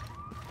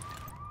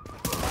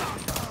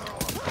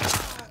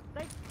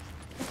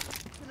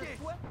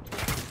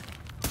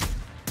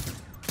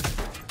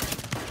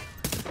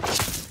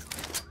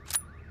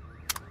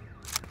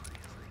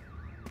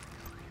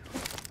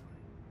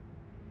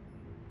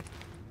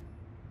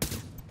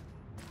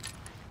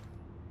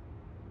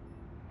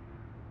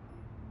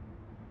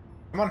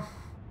 Come on.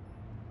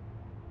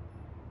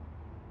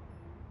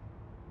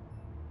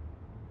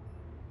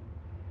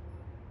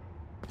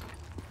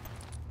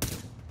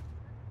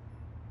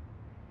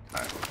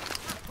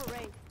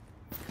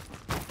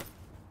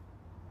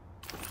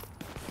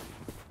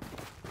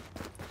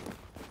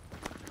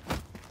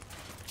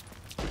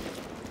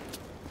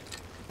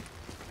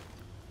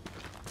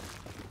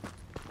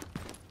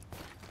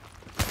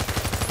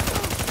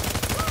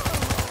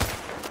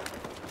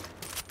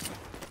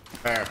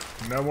 There.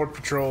 No more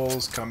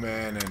patrols come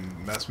in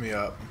and mess me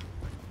up.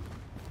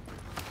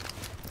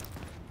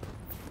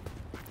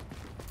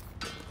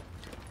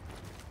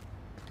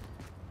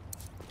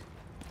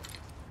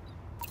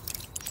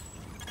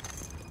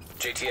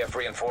 JTF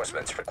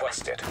reinforcements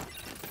requested.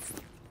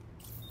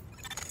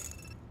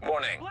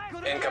 Warning.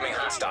 Incoming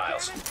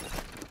hostiles.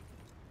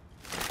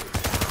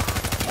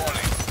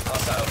 Warning.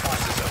 Hostile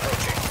forces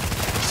approaching.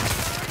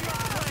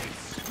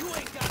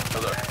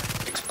 Alert.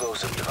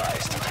 Explosive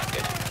device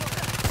detected.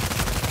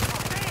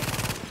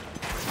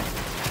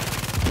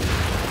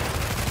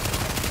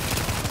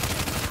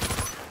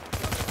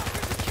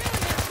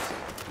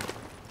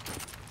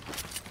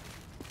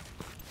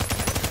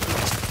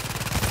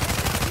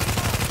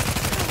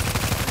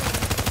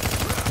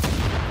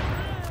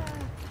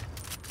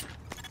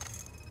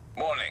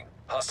 Warning.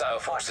 Hostile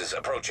forces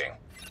approaching.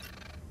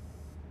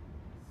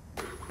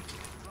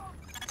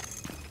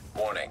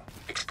 Warning.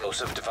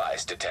 Explosive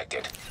device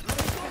detected.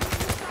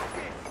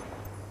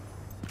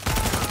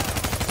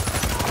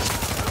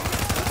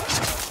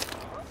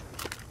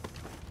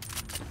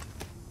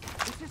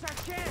 This is our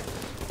chance.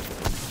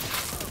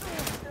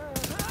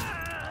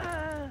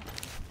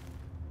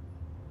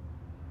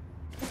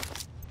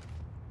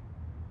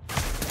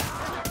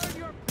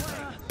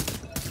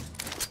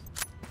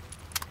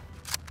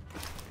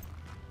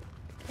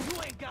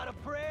 You ain't got a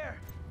prayer.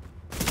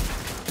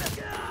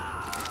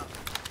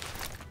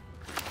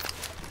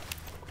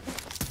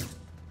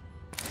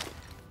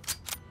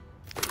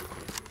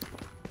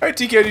 Hey,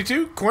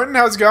 TK82. Quentin,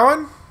 how's it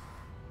going?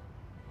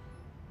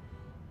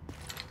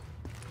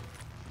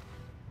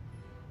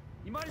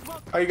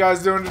 How you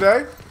guys doing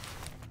today?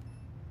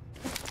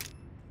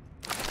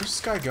 Where's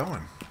this guy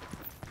going?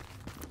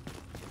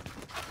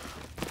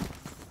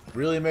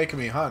 Really making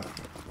me hunt.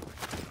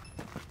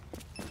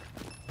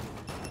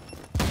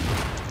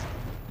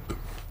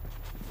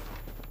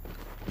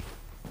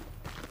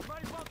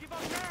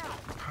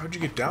 How'd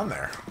you get down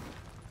there?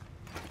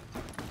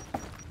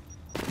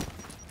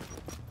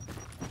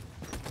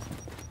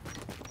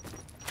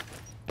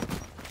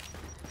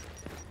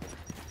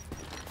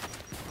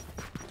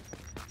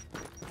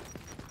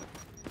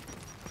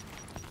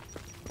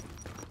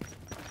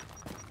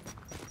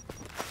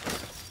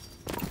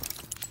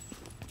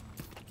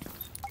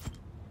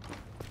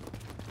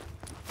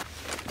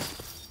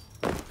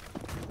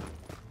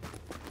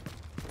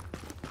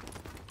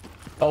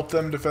 Help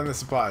them defend the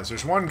supplies.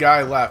 There's one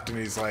guy left and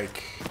he's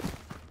like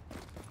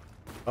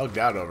bugged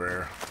out over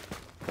here.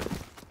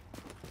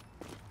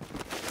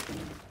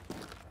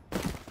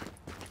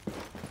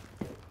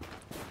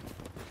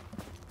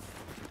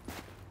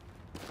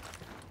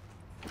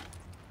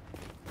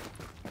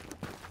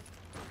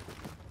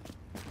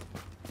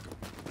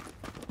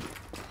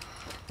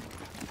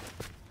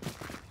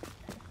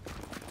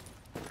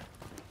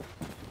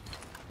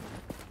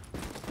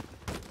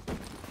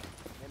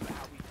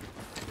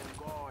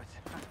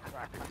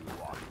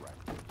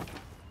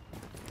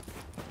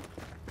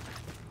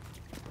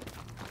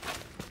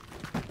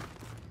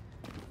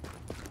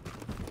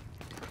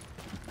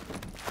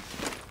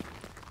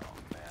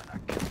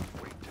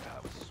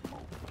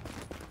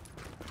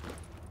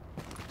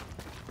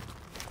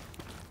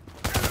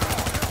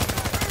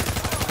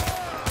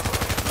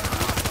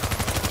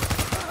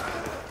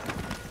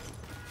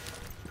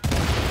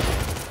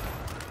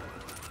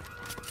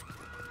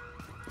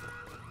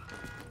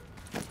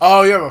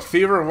 Oh, you have a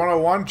fever of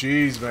 101?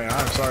 Jeez, man,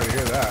 I'm sorry to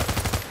hear that.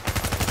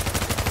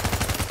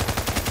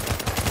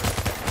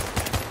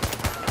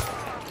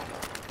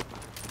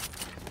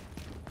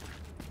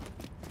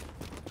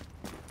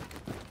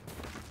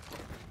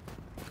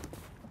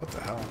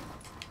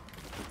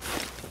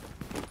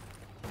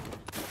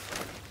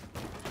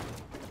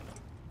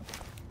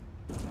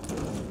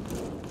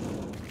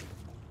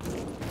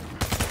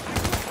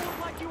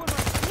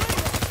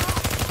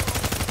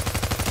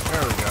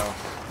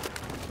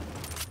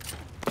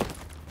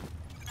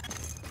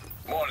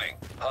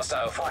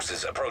 Hostile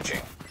forces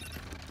approaching.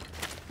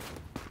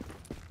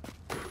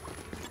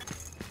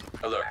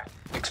 Alert.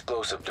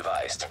 Explosive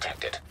device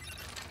detected.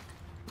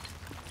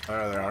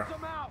 There they are.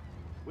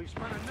 We've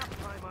spent enough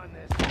time on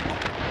this.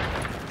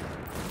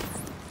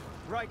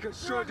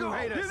 Rikers sure do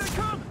hate us. Here they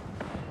come!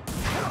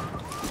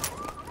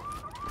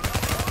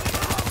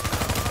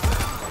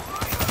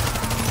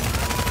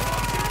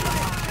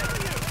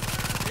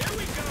 Here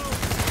we go!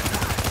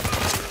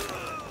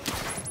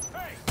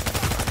 Hey!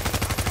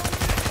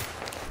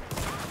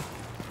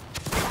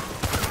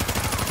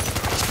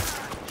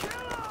 Kill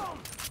him!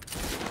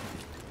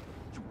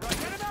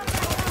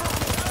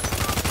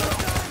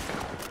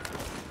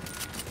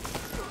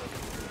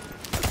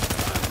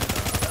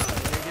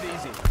 Take it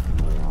easy.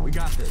 We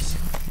got this.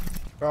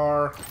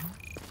 Car.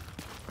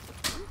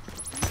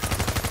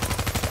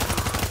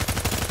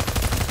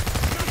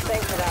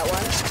 Thanks for that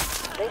one.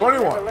 They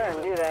 21. never learn,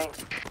 do they?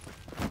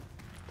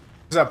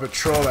 There's that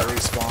patrol that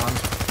respawned.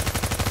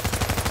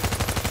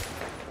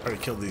 Already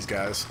killed these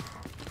guys.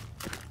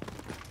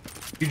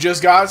 You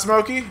just got it,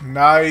 Smokey?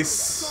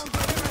 Nice.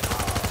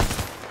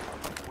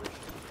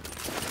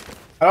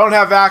 I don't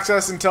have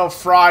access until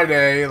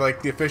Friday,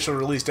 like the official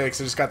release date, because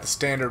I just got the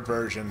standard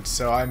version.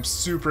 So I'm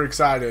super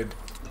excited.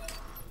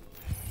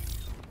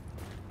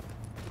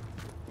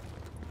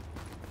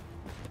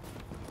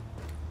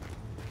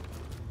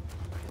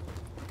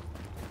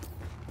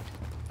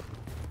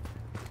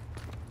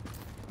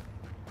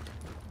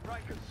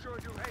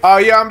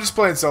 Yeah, I'm just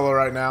playing solo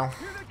right now.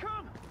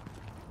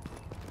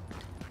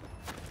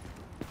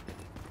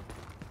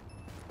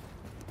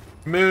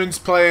 Moon's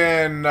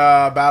playing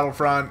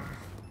Battlefront.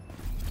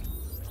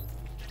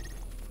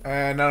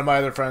 And none of my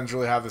other friends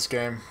really have this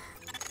game.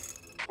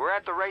 We're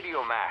at the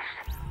radio mast.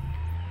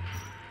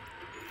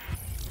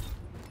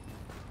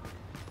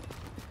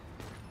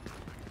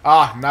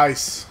 Ah,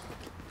 nice.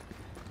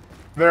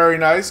 Very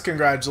nice,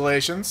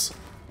 congratulations.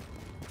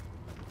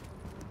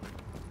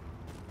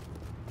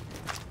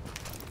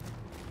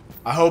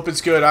 I hope it's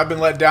good. I've been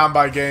let down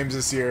by games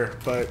this year,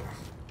 but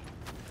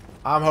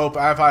I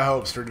have high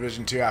hopes for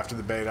Division 2 after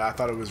the beta. I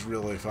thought it was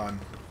really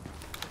fun.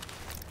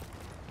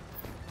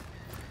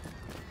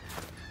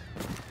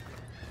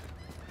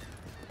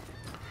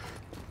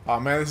 Oh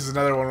man, this is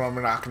another one where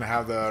we're not going to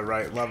have the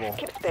right level.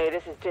 Kip Spade,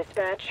 this is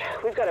dispatch.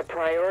 We've got a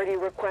priority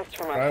request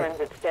from our friends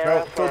at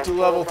Sarah. Nope, filter to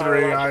level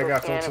 3. I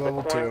got filter to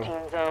level 2.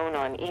 Quarantine zone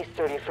on East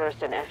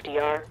 31st and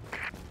FDR.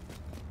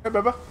 Hey,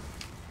 Bubba.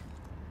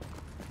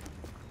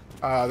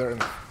 They're in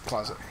the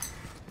closet.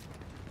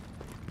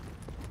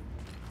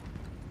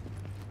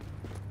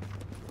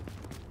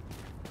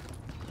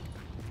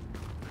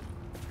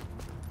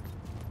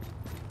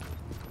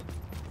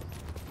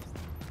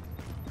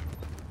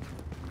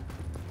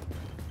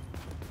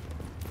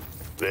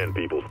 Then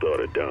people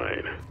started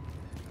dying.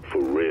 For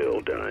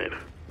real dying.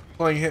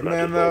 Playing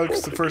Hitman though,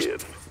 because the first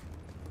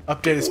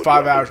update is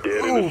 5 hours.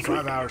 Ooh,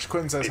 5 hours.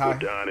 Quentin says hi.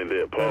 Calling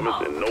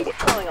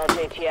all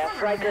JTF.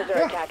 Rikers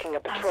are attacking a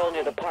patrol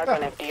near the park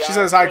on FDR. She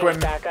says hi,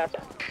 Quentin. Back up.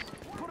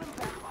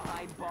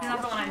 He's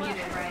not the one I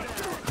muted, right?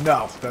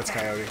 No, that's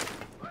Coyote.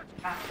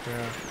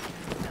 Yeah.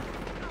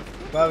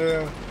 Love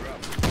you.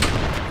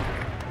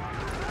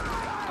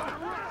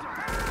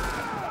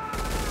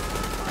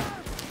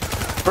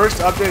 First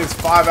update is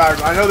 5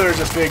 hours. I know there's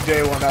a big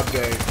day one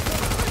update.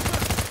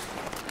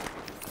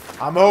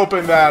 I'm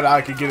hoping that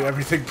I could get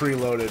everything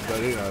preloaded, but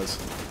who knows.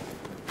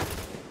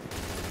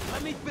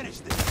 Let me finish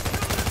this.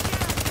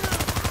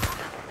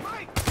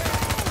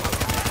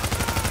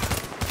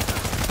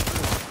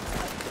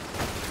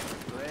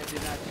 Glad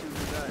you're not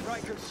shooting us.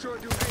 Rikers sure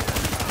do hate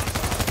us.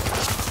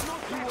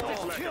 You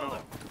all kill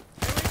them.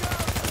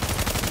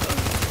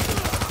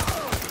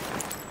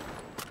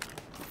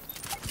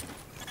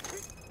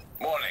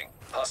 Warning.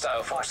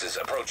 Hostile forces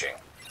approaching.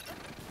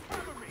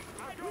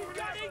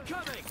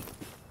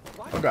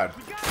 Oh god.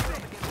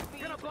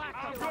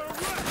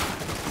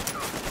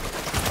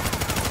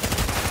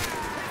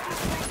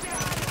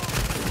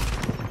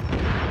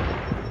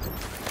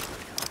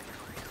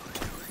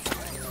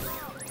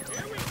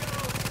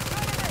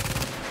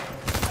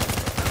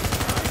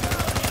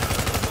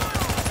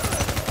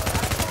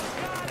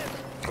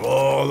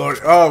 Oh lord.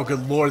 Oh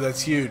good lord,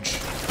 that's huge.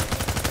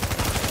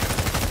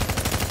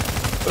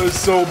 That is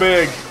so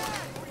big.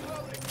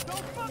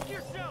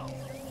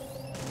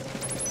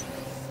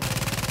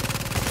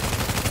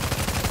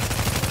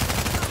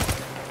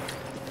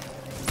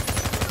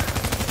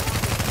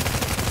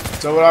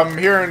 So what I'm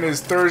hearing is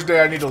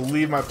Thursday I need to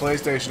leave my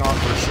PlayStation on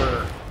for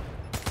sure.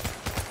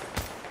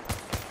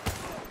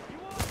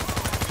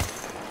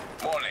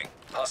 Warning.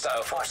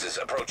 Hostile forces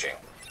approaching.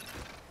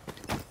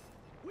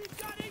 We've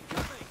got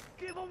incoming.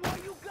 Give them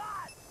what you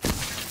got.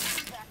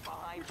 Back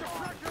behind. Put your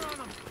pressure on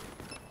them.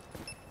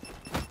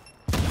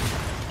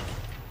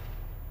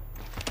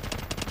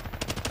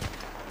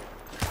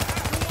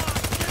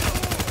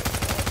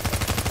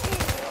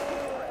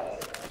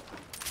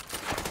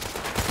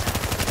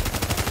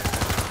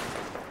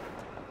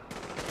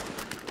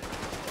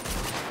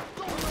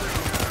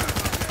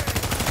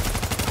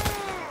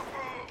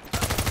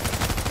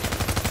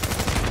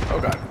 Oh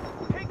god.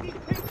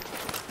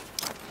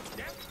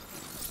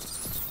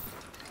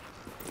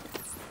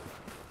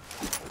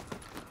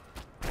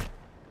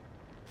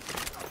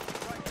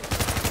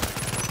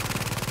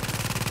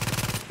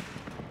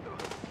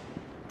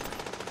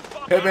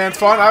 Hitman's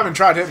fun? I haven't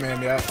tried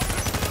Hitman yet.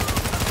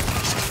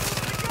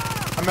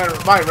 I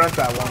might rent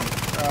that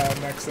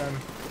one next then.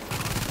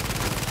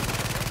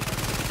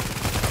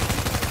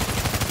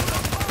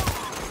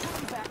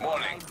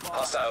 Warning.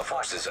 Hostile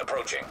forces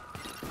approaching.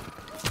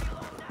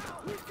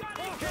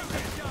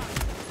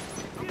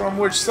 From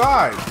which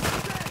side?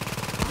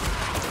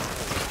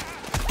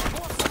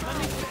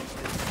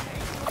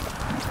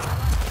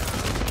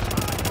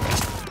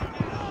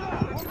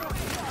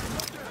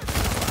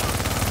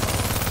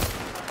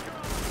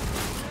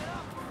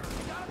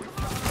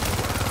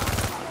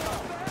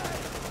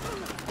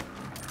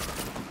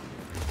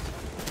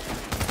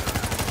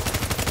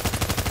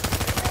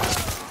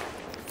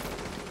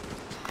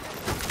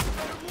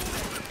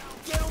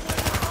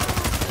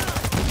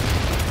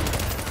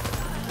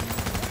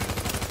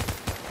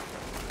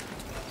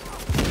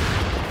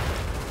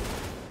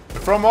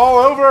 From all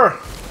over!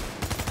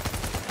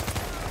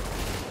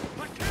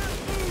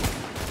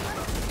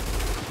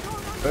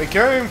 They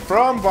came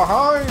from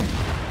behind!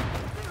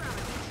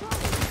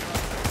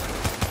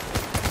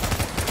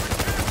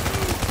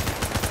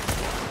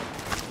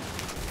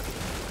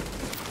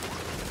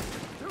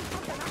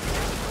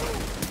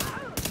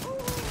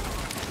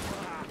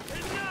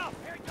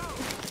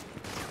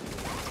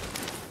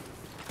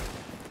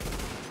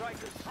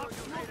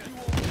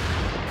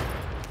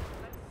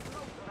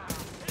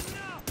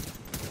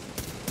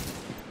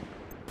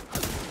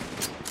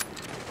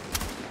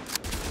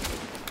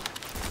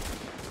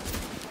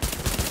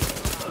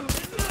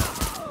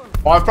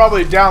 Well, I've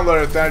probably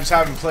downloaded it, then I just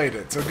haven't played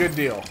it, so good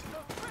deal.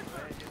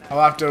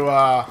 I'll have to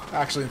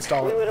actually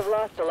install it. We would have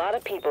lost a lot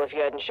of people if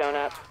you hadn't shown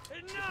up.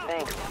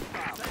 Thanks.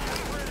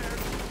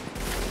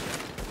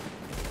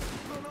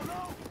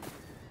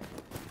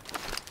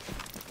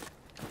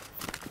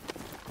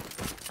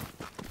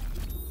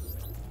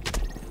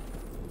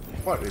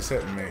 What is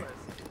hitting me?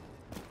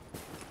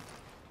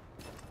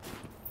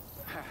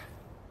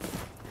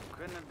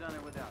 Couldn't have done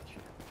it without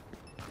you.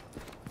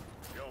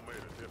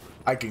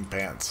 Hiking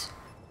pants.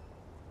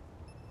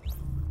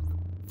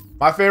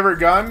 My favorite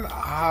gun?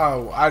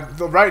 Oh,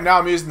 right now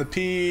I'm using the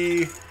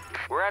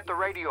We're at the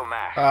radio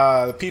mast.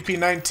 The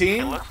PP-19,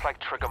 It looks like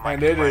Trigger might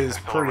and be it trying is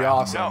to fill pretty around.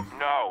 awesome.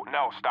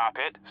 No, stop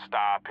it.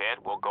 Stop it.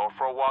 We'll go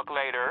for a walk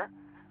later.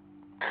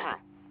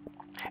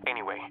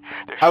 Anyway,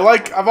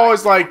 I've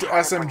always liked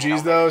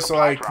SMGs though, so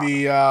like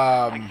the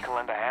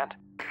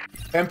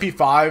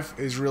MP5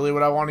 is really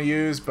what I want to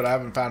use, but I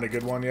haven't found a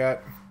good one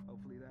yet.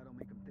 Hopefully that'll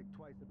make them think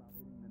twice about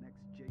hitting the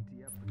next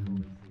JTF patrol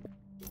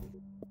they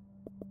see.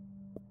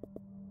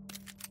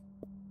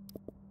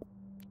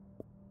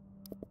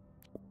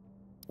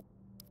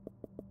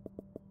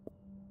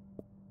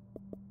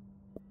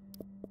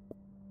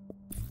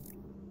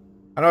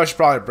 I know I should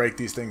probably break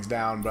these things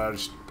down,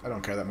 but I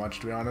don't care that much,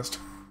 to be honest.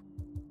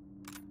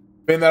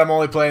 Being that I'm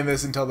only playing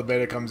this until the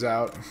beta comes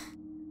out.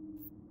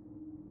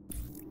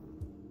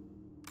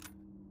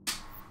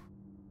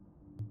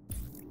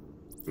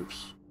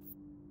 Oops.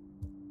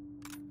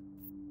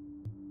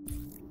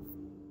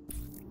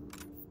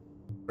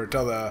 Or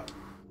until the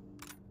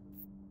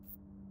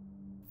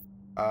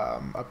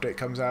update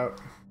comes out.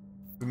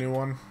 The new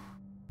one.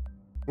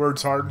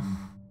 Word's hard.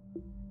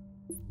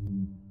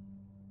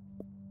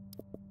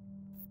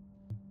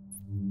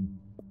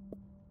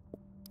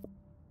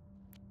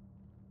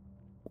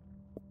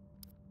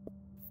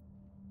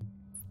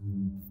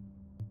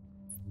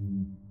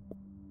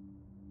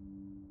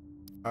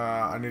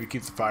 I need to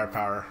keep the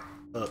firepower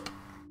up.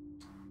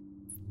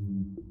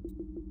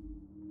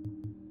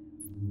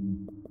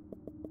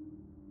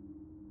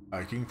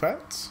 Hiking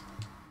pants?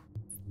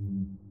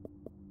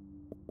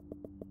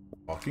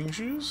 Walking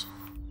shoes?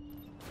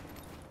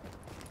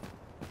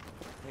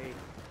 Hey,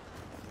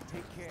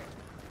 take care.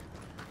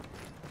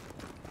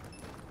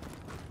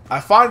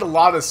 I find a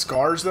lot of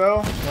scars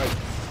though. Like,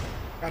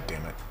 god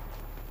damn it.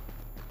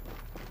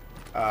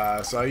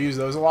 So I use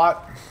those a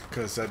lot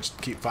because I just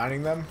keep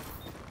finding them.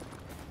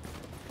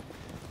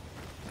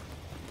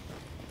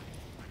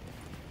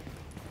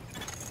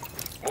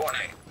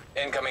 Warning.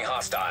 Incoming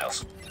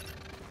hostiles.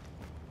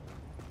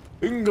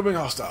 Incoming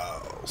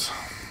hostiles.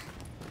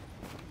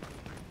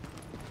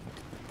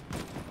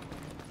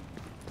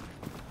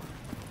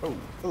 Oh,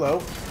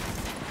 hello.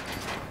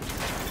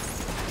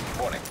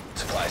 Warning.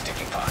 Supplies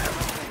taking fire.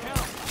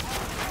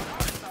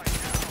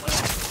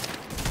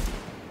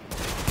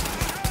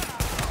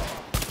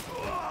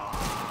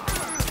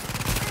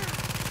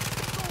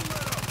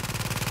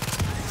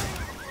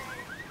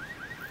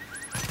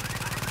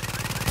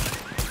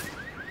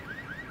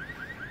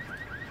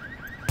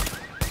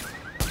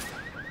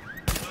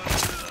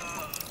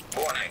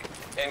 Warning.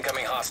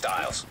 Incoming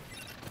hostiles.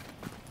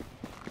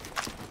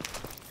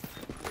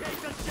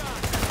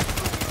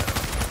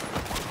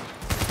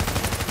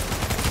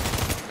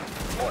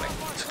 Warning.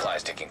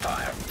 Supplies taking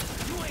fire.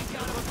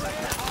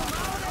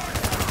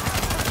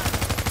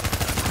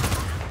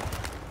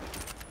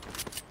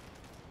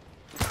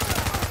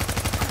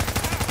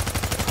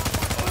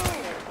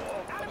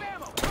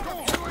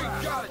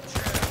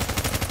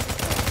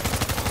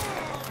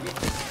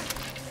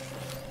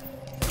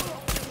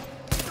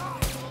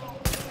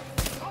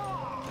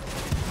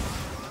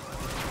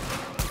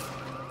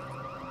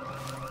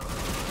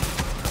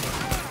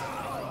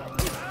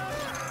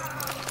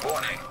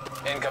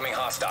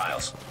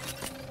 hostiles.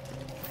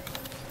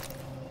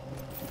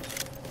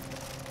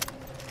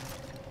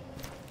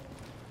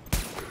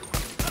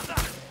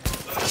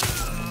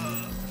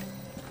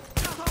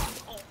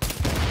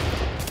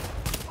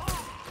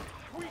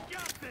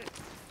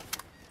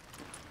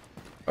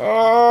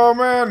 Oh,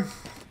 man.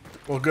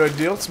 Well, good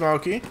deal,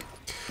 Smokey.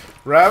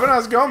 Raven,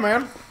 how's it going,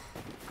 man?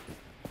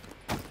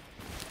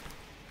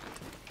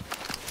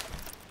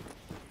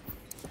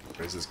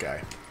 Where's this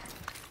guy?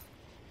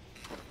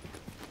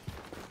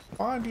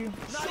 Find you.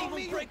 Not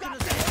even breaking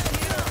his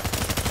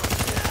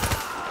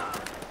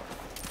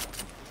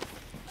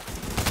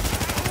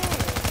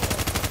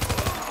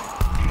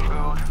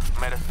Food,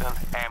 medicine,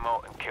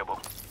 ammo, and kibble.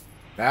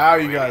 Now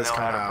you Really guys know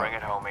come how to out. bring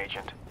it home,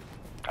 Agent.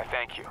 I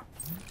thank you.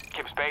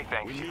 Gibbs Bay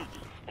thanks you.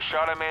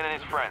 Charlemagne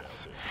and his friends.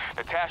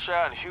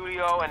 Natasha and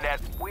Julio and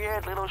that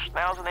weird little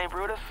schnauzer named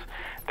Brutus,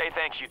 they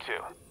thank you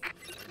too.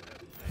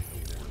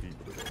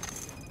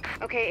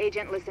 Okay,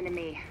 Agent, listen to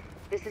me.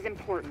 This is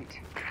important.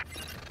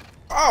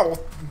 Oh,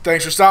 well,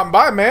 thanks for stopping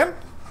by, man.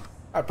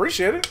 I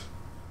appreciate it.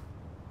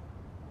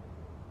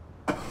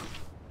 I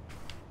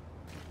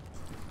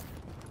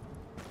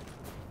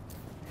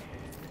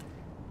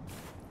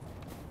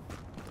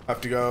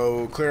have to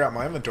go clear out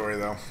my inventory,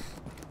 though.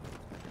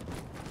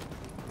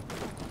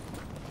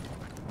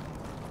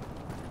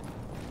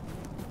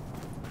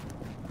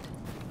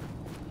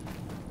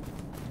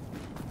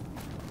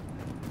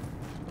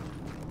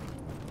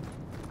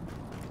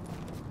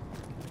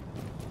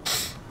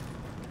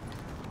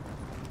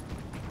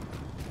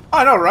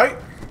 I know, right?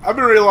 I've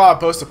been reading a lot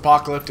of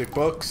post-apocalyptic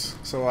books,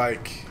 so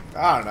like,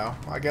 I don't know.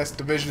 I guess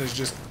Division is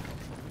just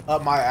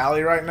up my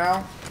alley right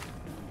now,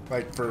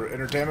 like for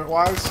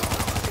entertainment-wise.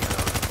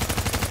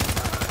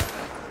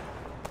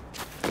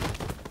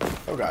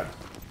 Oh God.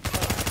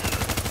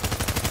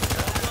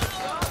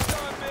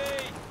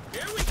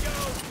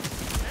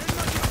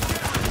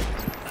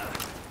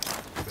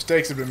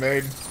 Mistakes have been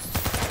made.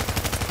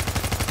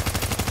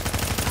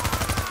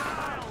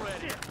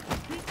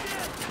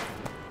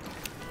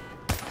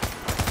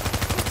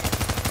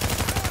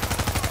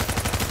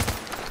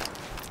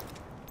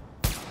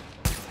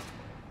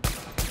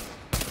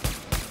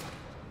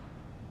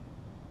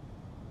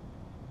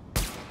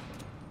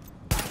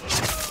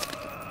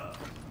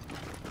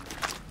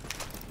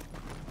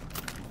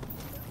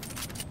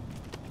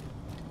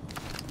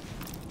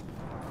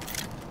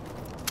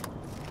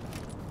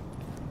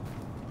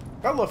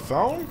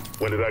 Telephone?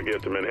 When did I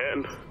get to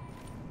Manhattan?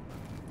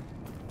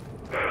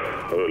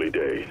 Early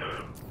days.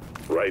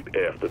 Right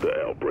after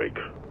the outbreak.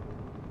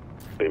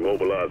 They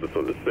mobilized us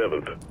on the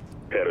 7th,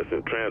 had us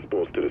in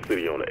transports to the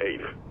city on the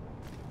 8th.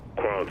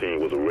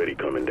 Quarantine was already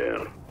coming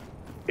down.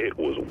 It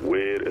was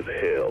weird as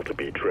hell to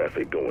be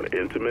traffic going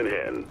into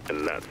Manhattan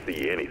and not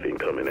see anything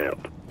coming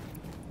out.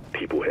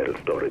 People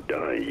hadn't started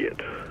dying yet,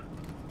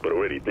 but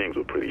already things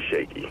were pretty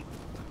shaky.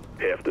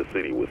 Half the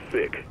city was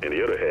sick, and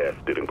the other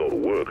half didn't go to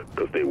work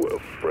because they were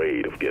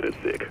afraid of getting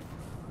sick.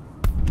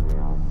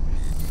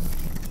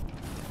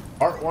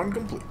 Part 1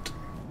 complete.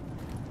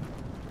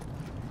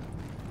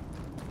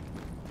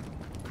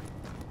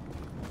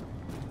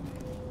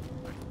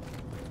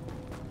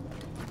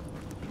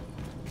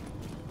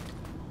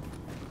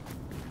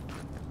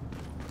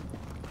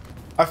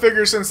 I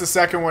figure since the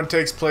second one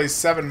takes place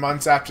 7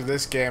 months after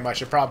this game, I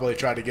should probably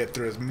try to get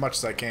through as much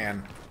as I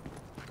can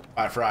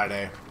by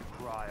Friday.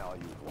 Cry all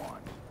you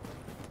want.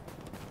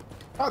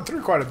 Got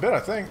through quite a bit, I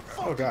think.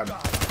 Oh God.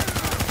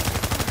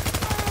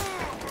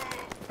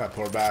 That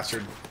poor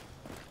bastard.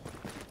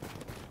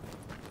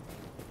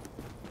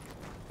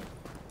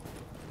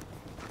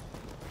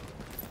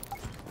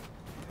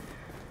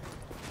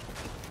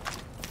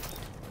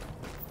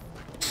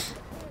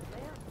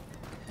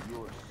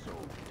 You're so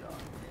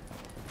done.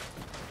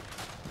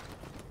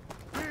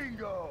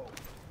 Bingo!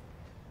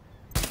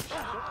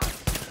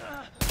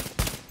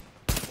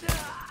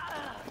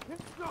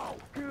 So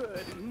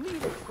good.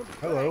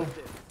 Hello.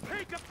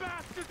 Take a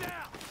bastard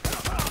out!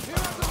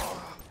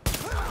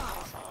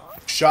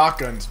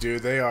 Shotguns,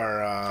 dude. They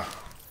are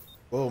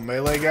little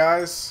melee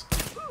guys.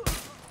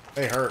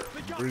 They hurt.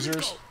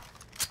 Bruisers.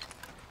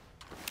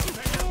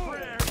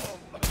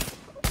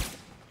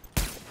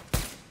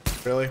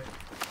 Really?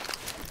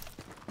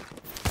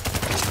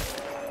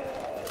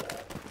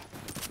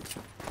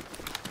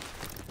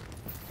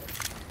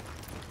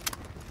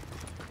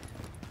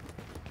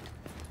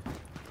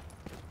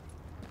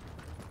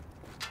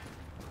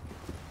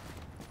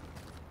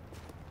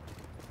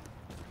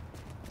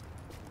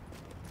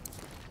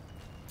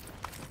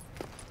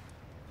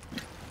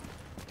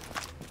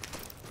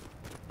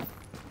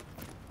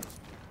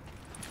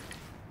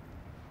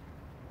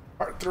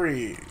 Part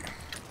 3.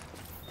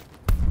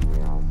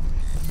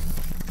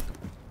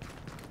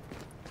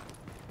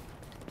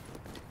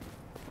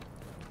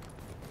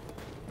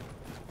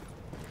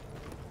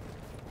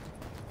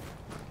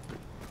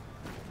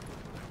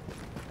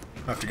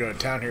 I have to go to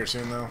town here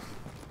soon though.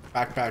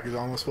 Backpack is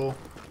almost full.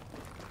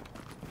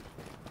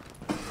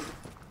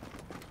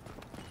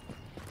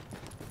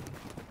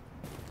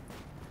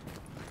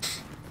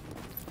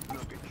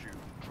 Look at you,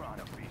 trying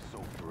to be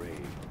so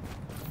brave.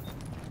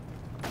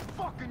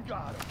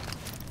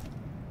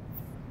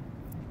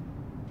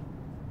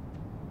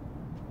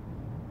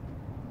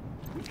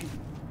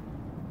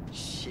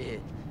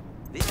 Shit.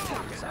 This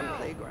town is our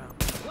playground.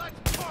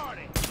 Let's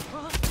party!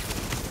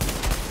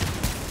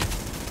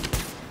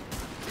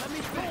 Let me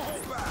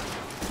hold back!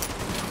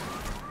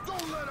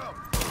 Don't let up!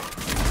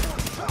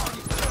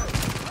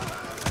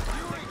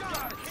 You ain't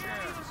got a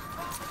chance!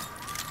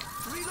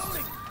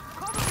 Reloading!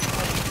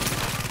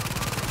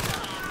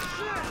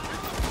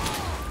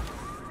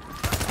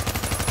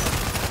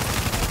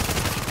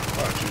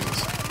 Oh,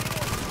 Jesus.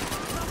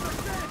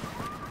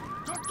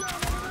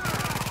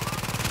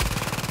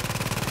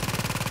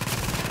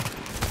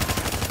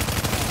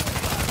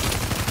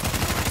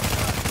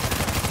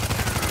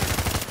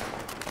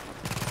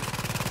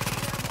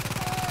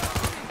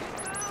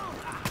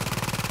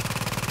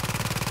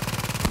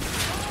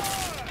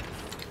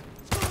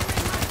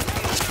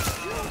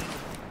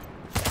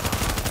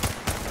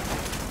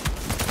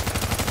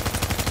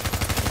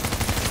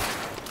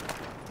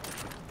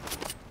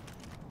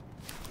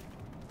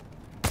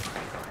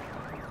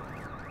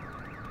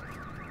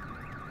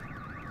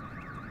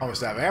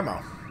 Almost have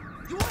ammo.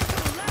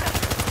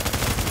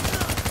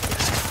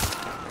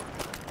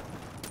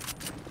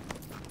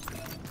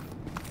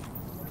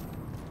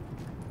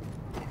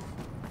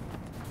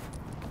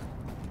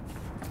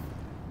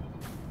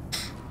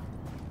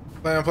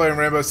 Plan on playing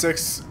Rainbow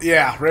Six?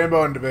 Yeah,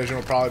 Rainbow and Division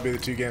will probably be the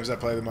two games I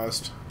play the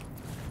most.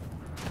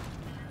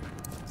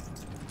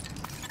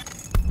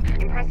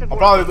 I'll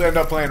probably end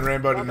up playing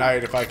Rainbow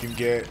tonight if I can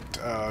get,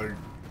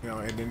 you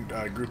know, in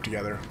group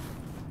together.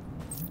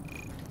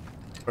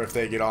 Or if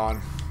they get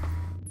on.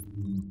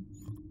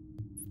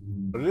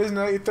 But it is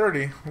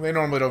 8:30. They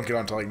normally don't get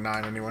on until like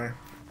 9 anyway.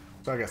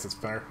 So I guess it's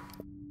fair.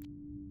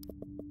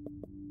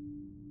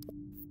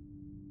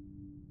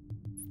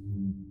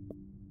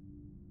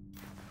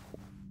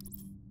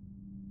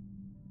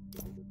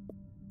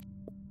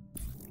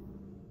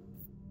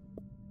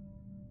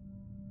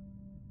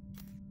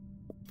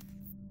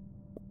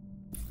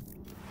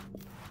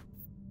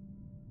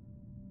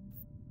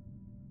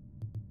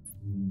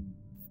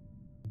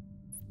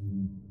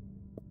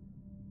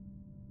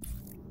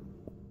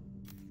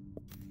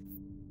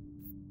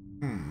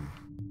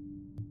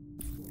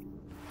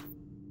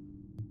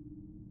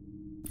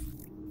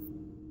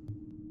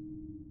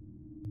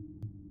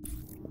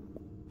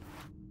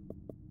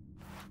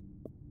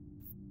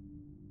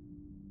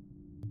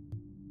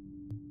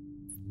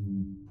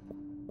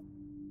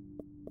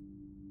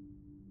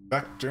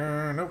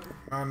 Vector, nope,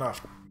 not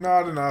enough.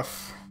 Not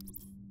enough.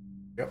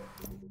 Yep.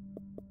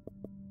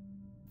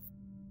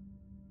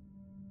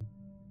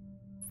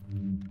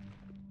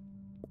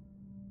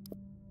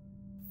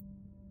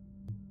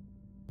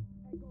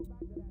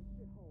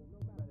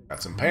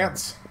 Got some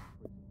pants.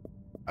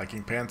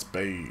 Hiking pants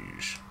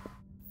beige.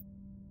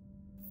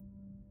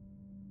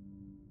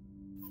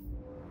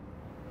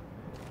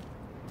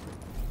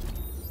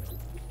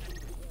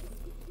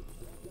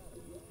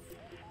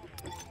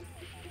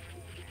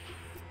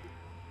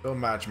 No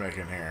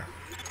matchmaking here.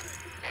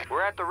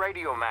 We're at the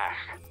radio mast,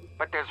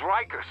 but there's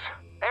Rikers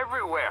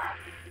everywhere.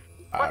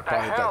 I'll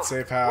probably hit that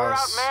safe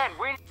house. We're out,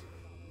 man.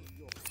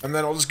 And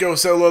then I'll just go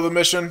solo the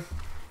mission.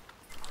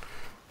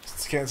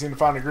 Just can't seem to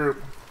find a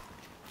group.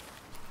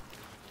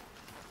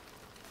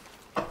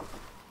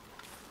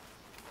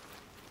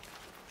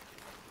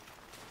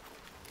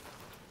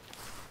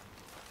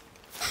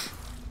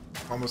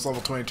 Almost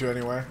level 22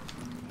 anyway.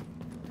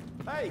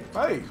 Hey!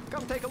 Hey!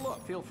 Come take a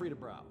look. Feel free to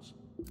browse.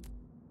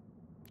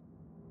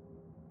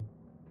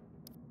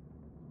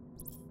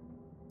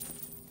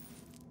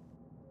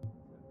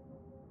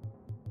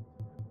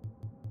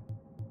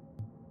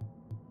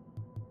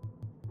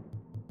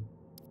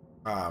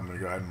 I'm gonna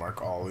go ahead and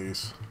mark all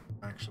these.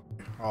 Actually,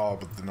 all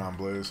but the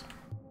non-blaze.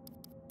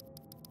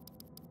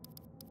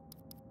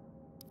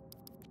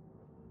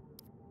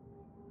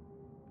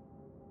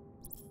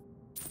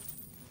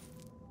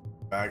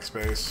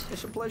 Backspace.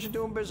 It's a pleasure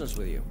doing business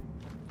with you.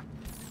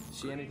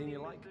 See anything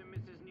you like?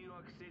 Mrs. New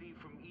York City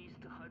from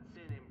East to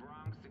Hudson and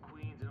Bronx to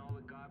Queens and all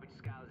the garbage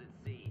scows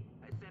at sea.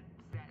 Except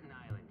Staten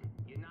Island.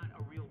 You're not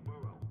a real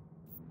borough.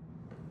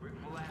 Rick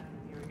Flapp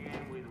here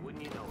again with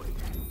Wouldn't You Know It.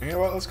 You know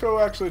what? Let's go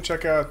actually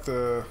check out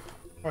the...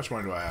 How much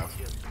money do I have?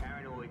 Just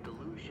paranoid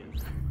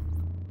delusions.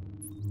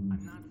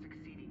 I'm not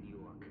succeeding, New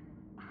York.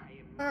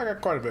 I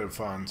got quite a bit of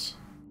funds.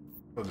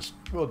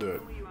 We'll do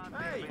it.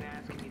 Hey!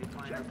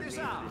 Check this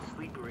out!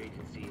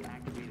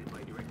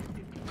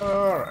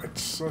 Alright,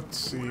 so let's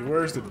see.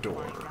 Where's the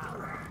door?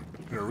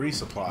 Gonna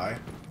resupply.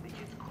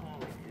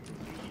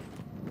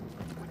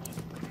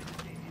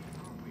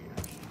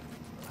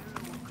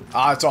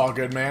 Ah, it's all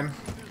good, man.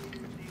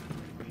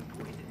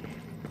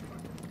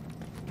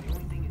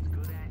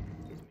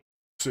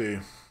 Let's see.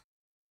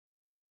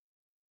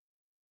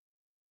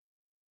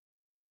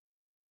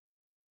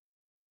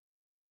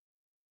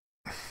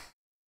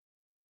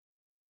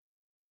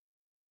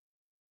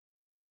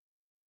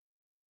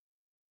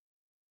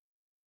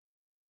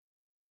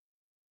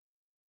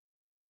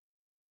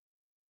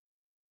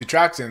 The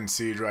track's in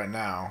siege right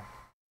now.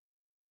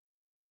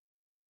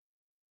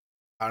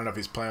 I don't know if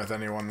he's playing with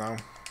anyone though.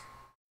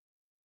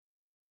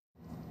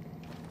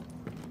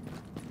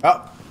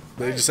 Oh,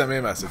 they just sent me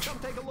a message.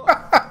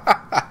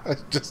 I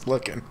was just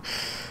looking.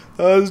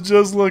 Oh,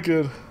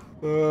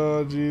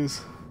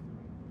 jeez.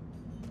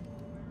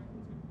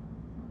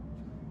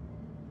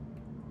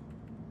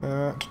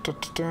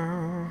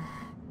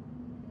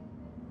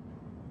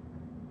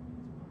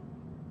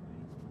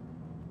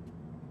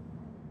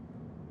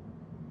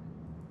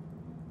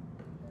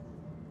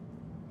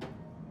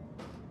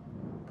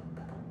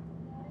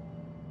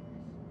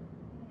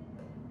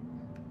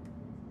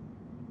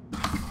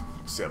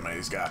 See how many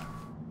he's got.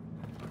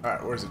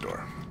 Alright, where's the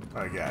door?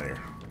 Oh, get out of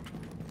here.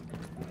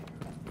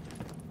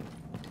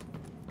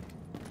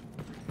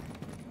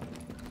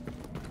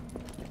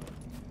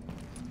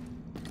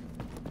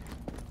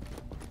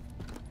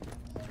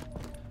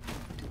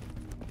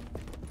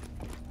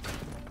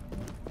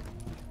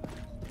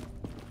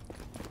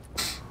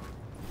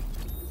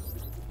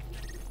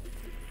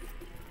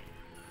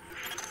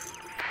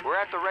 We're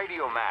at the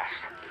radio mast.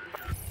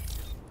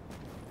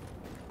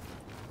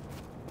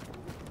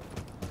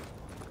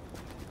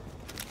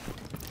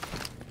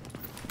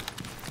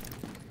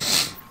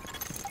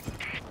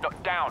 No,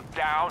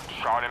 down,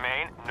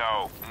 Charlemagne.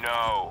 No.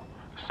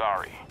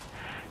 Sorry.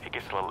 He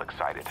gets a little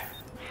excited.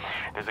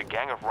 There's a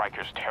gang of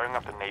Rikers tearing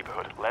up the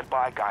neighborhood, led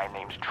by a guy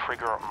named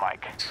Trigger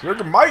Mike.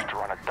 Trigger Mike? To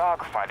run a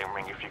dogfighting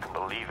ring, if you can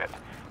believe it.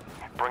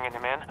 Bringing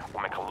him in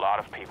will make a lot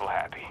of people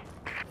happy.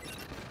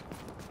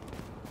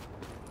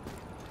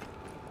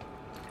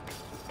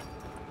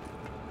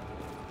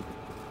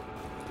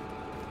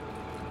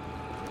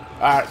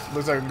 Alright,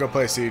 looks like I can go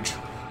play Siege.